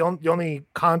 The only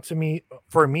con to me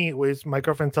for me was my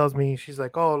girlfriend tells me, she's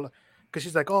like,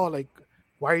 like,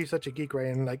 why are you such a geek, right?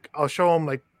 And like, I'll show him,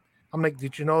 like, I'm like,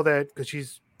 did you know that? Because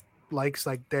she's likes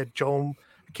like that Joe.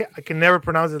 I can never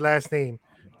pronounce his last name.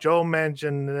 Joe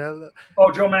Manganiello.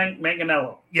 Oh, Joe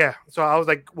Manganiello. Yeah. So I was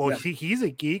like, well, Yeah. he's a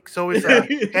geek. So is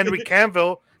Henry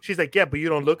Cavill. She's like, yeah, but you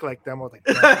don't look like them. I was like,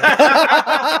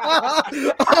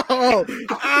 oh,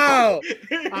 ow.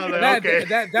 I was like, okay.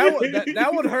 That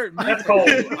would hurt me. That's cold.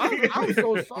 I'm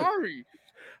so sorry.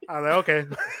 I was like, okay.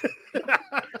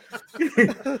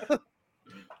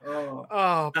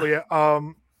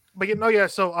 But yeah.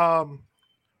 So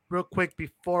real quick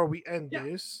before we end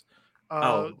this.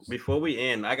 Before we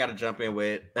end, I got to jump in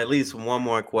with at least one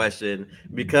more question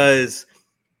because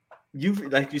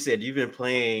like you said, you've been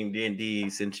playing D&D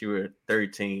since you were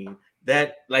 13.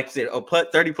 That, like you said,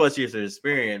 30 plus years of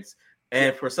experience.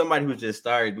 And for somebody who's just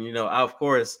started, of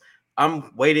course,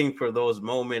 I'm waiting for those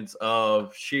moments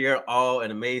of sheer awe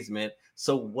and amazement.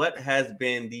 So what has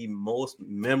been the most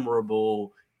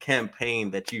memorable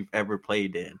campaign that you've ever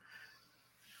played in?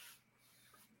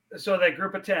 So that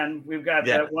group of 10, we've got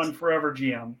that one forever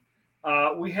GM.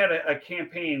 We had a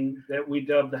campaign that we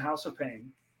dubbed the House of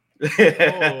Pain.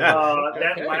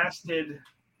 That lasted,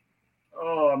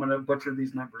 I'm going to butcher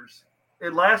these numbers.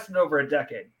 It lasted over a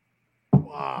decade.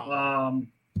 Wow.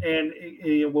 And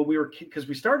when because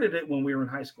we started it when we were in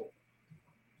high school.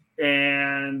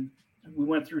 And we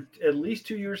went through at least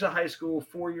 2 years of high school,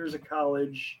 4 years of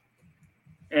college.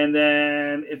 And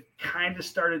then it kind of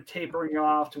started tapering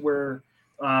off to where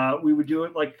we would do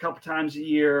it like a couple times a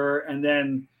year. And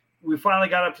then we finally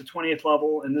got up to 20th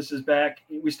level. And this is back.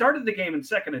 We started the game in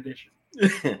 2nd edition.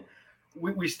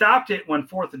 we stopped it when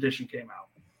 4th edition came out.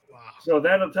 Wow. So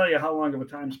that'll tell you how long of a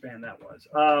time span that was.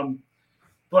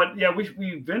 But yeah, we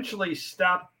eventually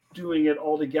stopped doing it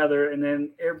altogether. And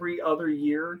then every other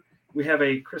year we have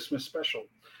a Christmas special.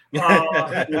 We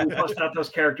bust out those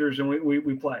characters and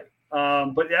we play.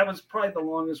 But that was probably the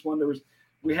longest one.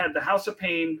 We had the House of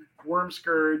Pain, Worm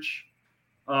Scourge,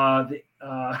 the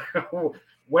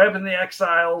Web and the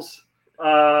Exiles.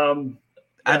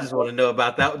 I just want to know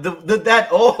about that.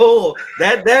 That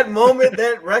moment,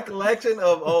 that recollection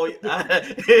of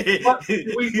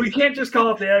we can't just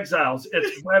call it the Exiles.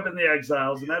 It's Web and the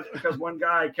Exiles, and that's because one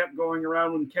guy kept going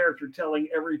around with character telling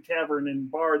every tavern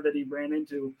and bar that he ran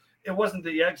into. It wasn't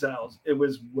the Exiles. It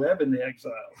was Web and the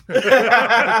Exiles.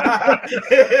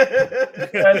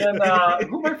 And then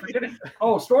who am I forgetting?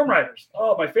 Oh, Storm Riders.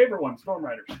 Oh, my favorite one, Storm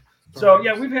Riders. So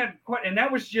yeah, we've had quite, and that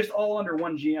was just all under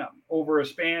one GM over a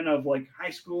span of like high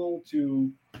school to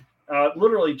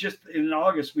literally just in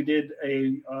August we did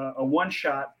a one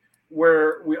shot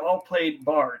where we all played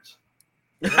bards.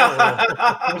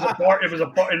 It was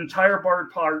an entire bard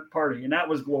party, and that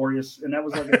was glorious. And that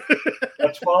was like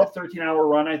a 12, 13-hour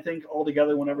run, I think,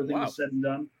 altogether when everything was said and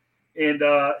done. And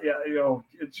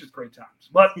it's just great times.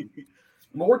 But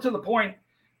more to the point,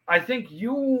 I think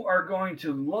you are going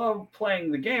to love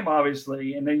playing the game,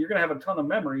 obviously, and then you're going to have a ton of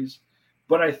memories.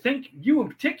 But I think you in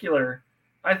particular,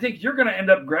 I think you're going to end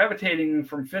up gravitating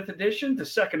from 5th edition to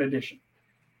 2nd edition.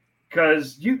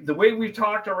 Because the way we've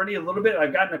talked already a little bit,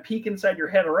 I've gotten a peek inside your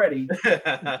head already.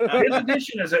 5th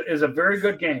edition is a very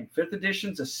good game. 5th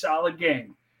edition's a solid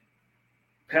game.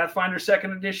 Pathfinder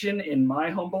 2nd edition, in my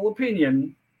humble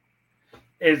opinion,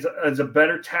 is a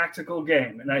better tactical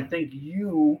game. And I think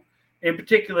you in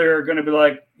particular are going to be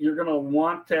like, you're going to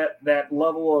want that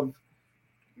level of,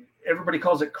 everybody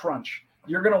calls it crunch.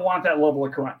 You're going to want that level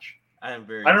of crunch. I don't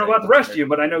know about the rest of you,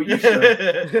 but I know you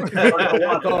should.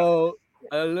 So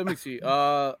let me see.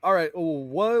 All right.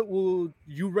 What will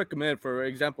you recommend, for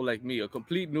example, like me, a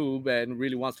complete noob and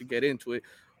really wants to get into it?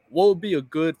 What would be a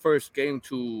good first game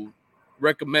to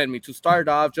recommend me to start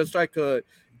off, just so I could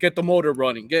get the motor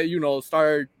running,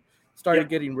 start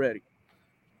getting ready?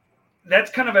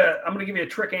 That's kind of I'm going to give you a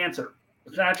trick answer.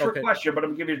 It's not a trick question, but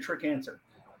I'm going to give you a trick answer.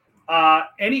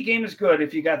 Any game is good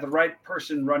if you got the right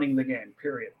person running the game,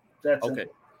 period. That's okay.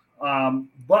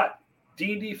 But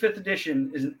D&D 5th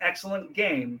edition is an excellent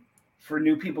game for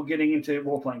new people getting into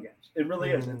role-playing games. It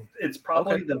really is. It's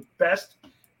probably the best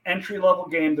entry-level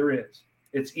game there is.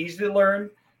 It's easy to learn.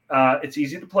 It's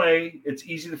easy to play. It's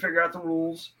easy to figure out the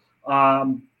rules.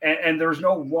 And there's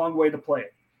no wrong way to play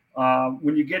it.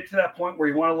 When you get to that point where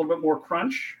you want a little bit more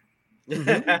crunch,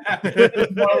 then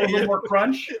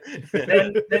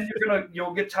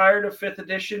you'll get tired of 5th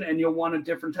edition and you'll want a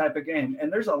different type of game.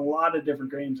 And there's a lot of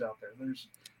different games out there. There's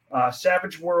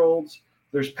Savage Worlds,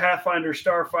 there's Pathfinder,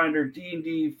 Starfinder,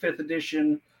 D&D 5th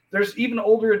edition. There's even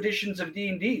older editions of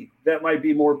D&D that might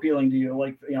be more appealing to you,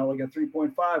 like a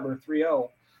 3.5 or 3.0.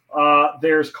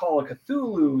 There's Call of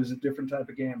Cthulhu is a different type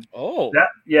of game. Oh.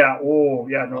 No.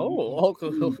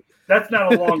 That's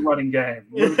not a long running game.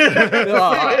 Never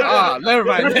mind. Never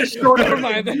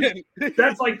mind.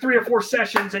 That's like 3 or 4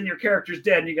 sessions and your character's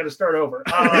dead and you got to start over.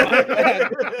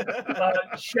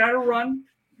 Shadowrun,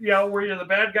 where you're the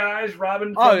bad guys,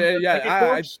 Robin.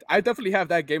 I definitely have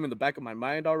that game in the back of my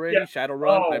mind already. Yeah.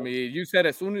 Shadowrun. Oh. I mean, you said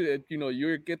as soon as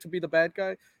you get to be the bad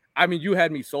guy. I mean, you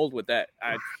had me sold with that.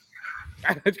 And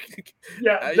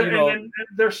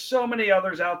there's so many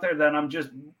others out there that I'm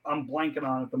blanking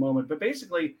on at the moment. But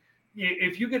basically,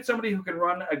 if you get somebody who can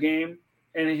run a game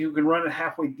and who can run it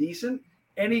halfway decent,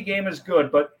 any game is good.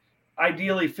 But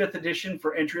ideally, 5th edition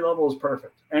for entry level is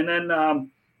perfect. And then,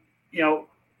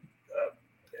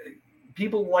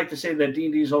 people like to say that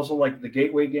D&D is also like the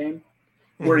gateway game,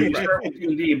 where you start with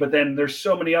D&D, but then there's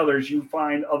so many others. You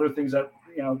find other things that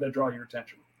that draw your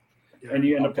attention, and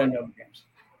you end up playing other games.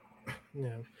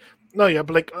 Yeah, no, yeah,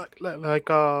 but like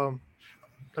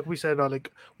we said,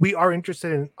 we are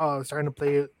interested in starting to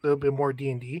play a little bit more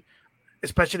D&D,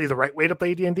 especially the right way to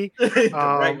play D&D.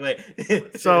 Right way.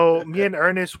 So me and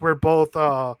Ernest were both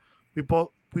we're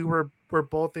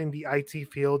both in the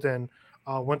IT field, and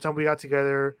one time we got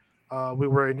together, we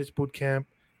were in this boot camp,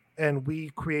 and we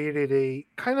created a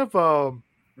kind of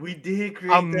we did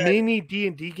create a mini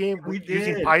D&D game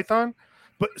using Python.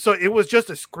 But so it was just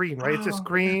a screen, right? It's a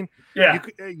screen. Yeah.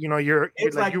 You roll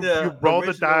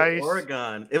the dice.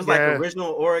 Oregon. It was like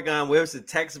original Oregon, where it was a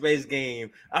text-based game.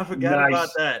 I forgot about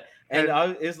that.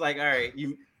 And it's like, all right,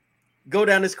 you go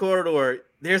down this corridor.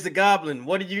 There's a goblin.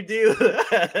 What do you do?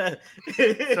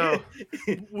 So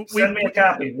send me a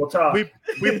copy. We'll talk. We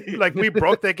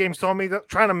broke that game so many,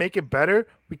 trying to make it better.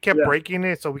 We kept breaking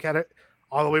it, so we got it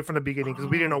all the way from the beginning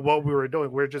because we didn't know what we were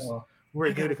doing. We're new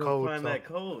to code. Find that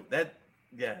code.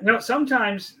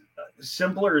 Sometimes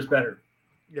simpler is better.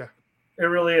 Yeah, it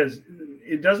really is.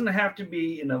 It doesn't have to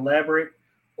be an elaborate,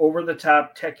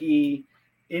 over-the-top, techie,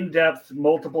 in-depth,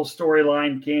 multiple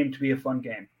storyline game to be a fun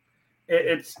game.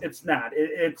 It's not.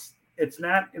 It's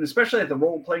not, and especially at the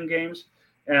role-playing games,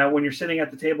 when you're sitting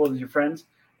at the table with your friends,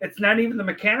 it's not even the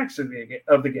mechanics of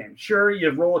the game. Sure, you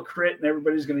roll a crit and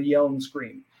everybody's going to yell and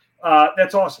scream.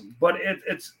 That's awesome, but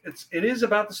it is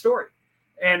about the story.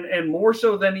 And more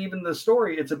so than even the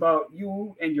story, it's about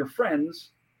you and your friends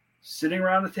sitting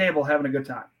around the table having a good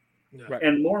time. Yeah. Right.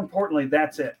 And more importantly,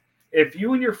 that's it. If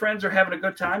you and your friends are having a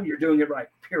good time, you're doing it right,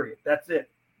 period. That's it.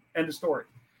 End of story.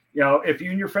 If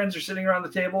you and your friends are sitting around the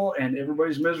table and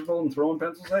everybody's miserable and throwing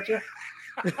pencils at you,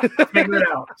 figure it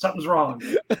out. Something's wrong.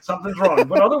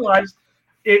 But otherwise,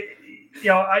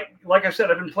 like I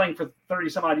said, I've been playing for 30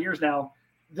 some odd years now.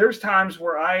 There's times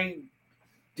where I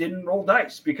didn't roll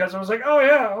dice because I was like,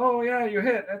 oh yeah, you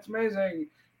hit. That's amazing.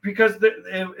 Because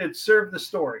it served the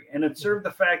story, and it served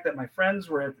the fact that my friends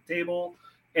were at the table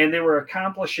and they were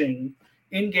accomplishing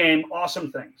in-game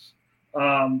awesome things.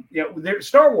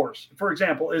 Star Wars, for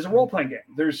example, is a role-playing game.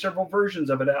 There's several versions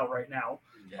of it out right now.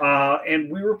 And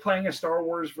we were playing a Star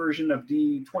Wars version of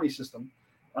D20 system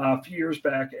a few years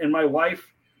back, and my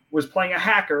wife was playing a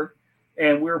hacker,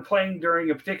 and we were playing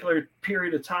during a particular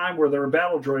period of time where there were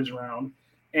battle droids around.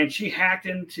 And she hacked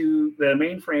into the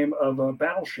mainframe of a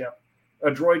battleship, a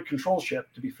droid control ship,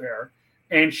 to be fair.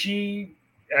 And she,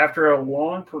 after a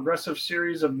long progressive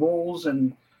series of rolls,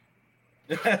 and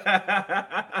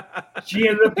she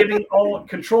ended up getting all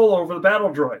control over the battle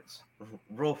droids.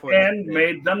 Roll for it. And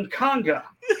made them conga.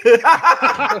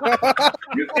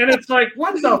 And it's like,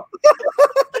 what the?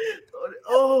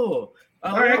 Oh.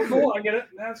 All right, cool. I get it.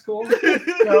 That's cool.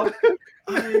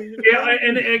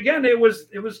 And again, it was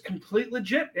complete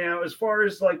legit. As far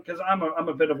as because I'm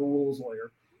a bit of a rules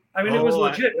lawyer. I mean, it was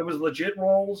legit. It was legit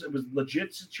roles. It was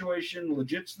legit situation,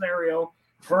 legit scenario.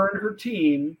 Her and her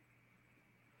team.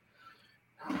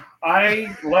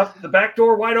 I left the back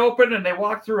door wide open, and they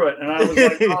walked through it, and I was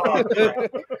like, oh,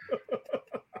 crap.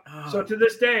 So to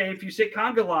this day, if you say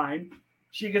conga line,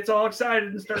 she gets all excited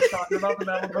and starts talking about the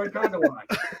Metal Droid conga line.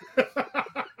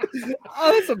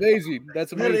 Oh, that's amazing.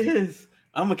 That's amazing. That is.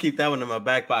 I'm gonna keep that one in my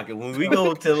back pocket when we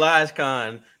go to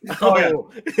LodgeCon.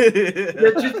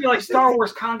 It'd just be like Star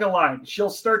Wars conga line. She'll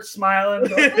start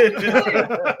smiling.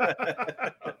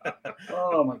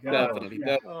 Oh my god! Definitely.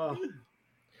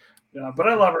 Yeah, but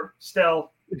I love her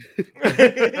still.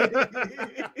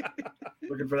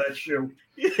 Looking for that shoe.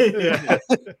 Yeah.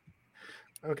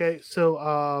 Okay,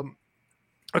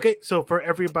 so for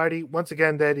everybody, once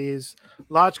again, that is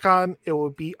LodgeCon. It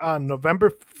will be on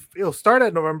it'll start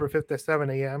at November 5th at 7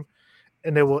 a.m.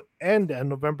 and it will end on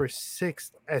November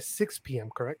 6th at 6 p.m.,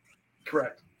 correct?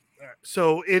 Correct.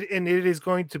 So it is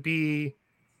going to be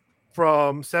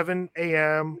from 7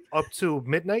 a.m. up to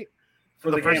midnight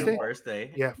For the the first game day. hall. First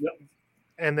day. Yeah. Yep.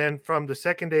 And then from the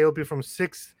second day, it'll be from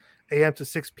 6 a.m. to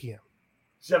 6 p.m.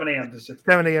 7 a.m. to 6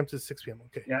 7 a.m. to 6 p.m.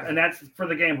 Okay. Yeah, and that's for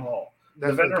the game hall.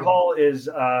 That's the for the vendor game hall is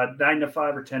 9 to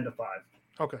 5 or 10 to 5.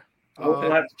 Okay.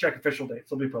 We'll have to check official dates.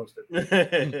 They'll be posted.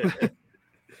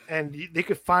 And they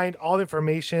could find all the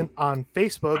information on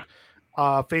Facebook,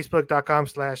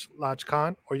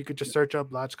 facebook.com/LodgeCon, or you could just search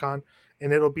up LodgeCon,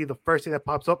 and it'll be the first thing that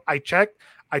pops up. I checked,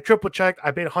 I triple checked,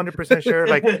 I made 100% sure.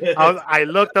 Like I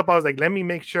looked up, I was like, let me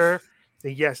make sure.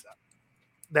 And yes,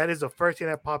 that is the first thing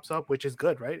that pops up, which is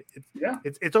good, right?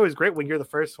 It's always great when you're the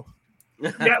first one.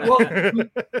 Yeah, well,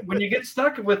 when you get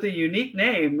stuck with a unique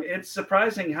name, it's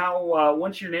surprising how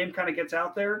once your name kind of gets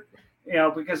out there,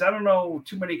 because I don't know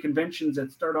too many conventions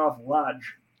that start off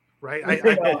Lodge. Right. I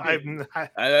think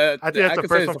that's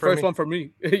the first one for me.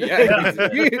 Yeah.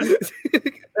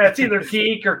 That's either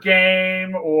geek or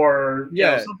game or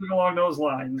something along those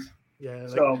lines. Yeah.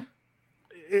 So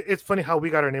it's funny how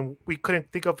we got our name. We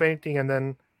couldn't think of anything, and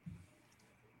then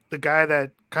the guy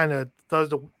that kind of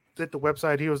did the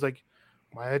website, he was like,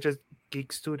 "Why just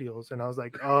GeekStudioz?" And I was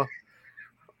like, "Oh,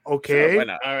 okay, why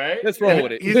not? All right, let's roll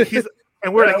with it." He's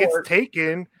and we're like, "It's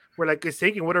taken." We're like, "It's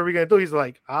taken. What are we gonna do?" He's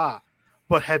like,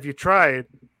 but have you tried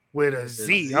with a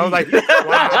Z? I was like,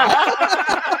 "Wow."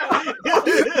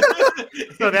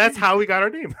 So that's how we got our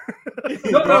name.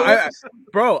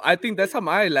 Bro, I think that's how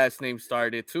my last name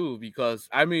started too. Because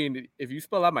I mean, if you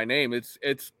spell out my name, it's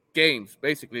Games.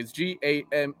 Basically, it's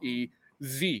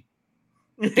GAMEZ.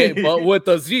 But with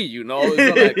a Z, It's not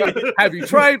like, have you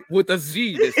tried with a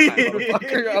Z this time,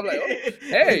 motherfucker? I'm like,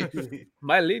 hey,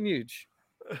 my lineage,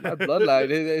 my bloodline.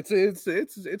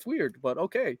 It's weird, but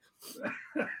okay.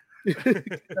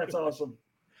 that's awesome.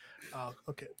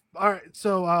 Okay. All right.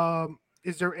 So,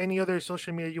 is there any other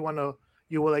social media you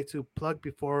would like to plug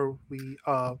before we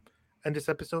end this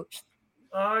episode?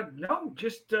 No,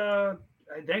 just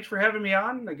thanks for having me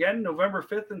on again. November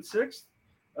 5th and 6th.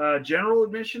 General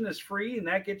admission is free, and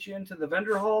that gets you into the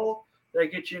vendor hall.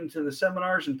 That gets you into the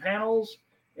seminars and panels.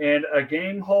 And a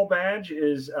game hall badge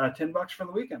is $10 for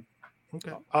the weekend.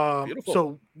 Okay. Beautiful.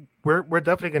 So we're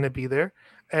definitely going to be there.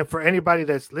 And for anybody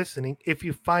that's listening, if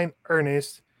you find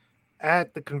Ernest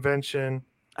at the convention,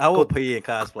 I will pee in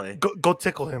cosplay. Go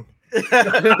tickle him. wait,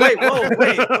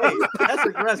 that's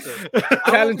aggressive.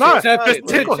 Challenge accepted.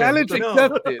 Challenge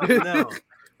accepted. No.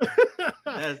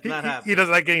 That's not happening. He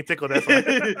doesn't like getting tickled. That's why.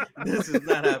 This is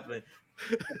not happening.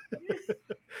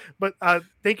 But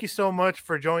thank you so much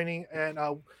for joining, and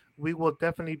we will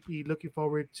definitely be looking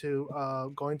forward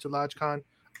to going to LodgeCon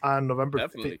on November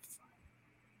 5th.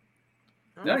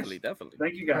 Definitely.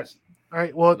 Thank you, guys. All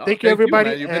right. Well, thank you,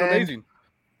 everybody. You've been amazing.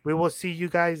 We will see you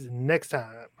guys next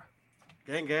time.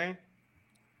 Gang.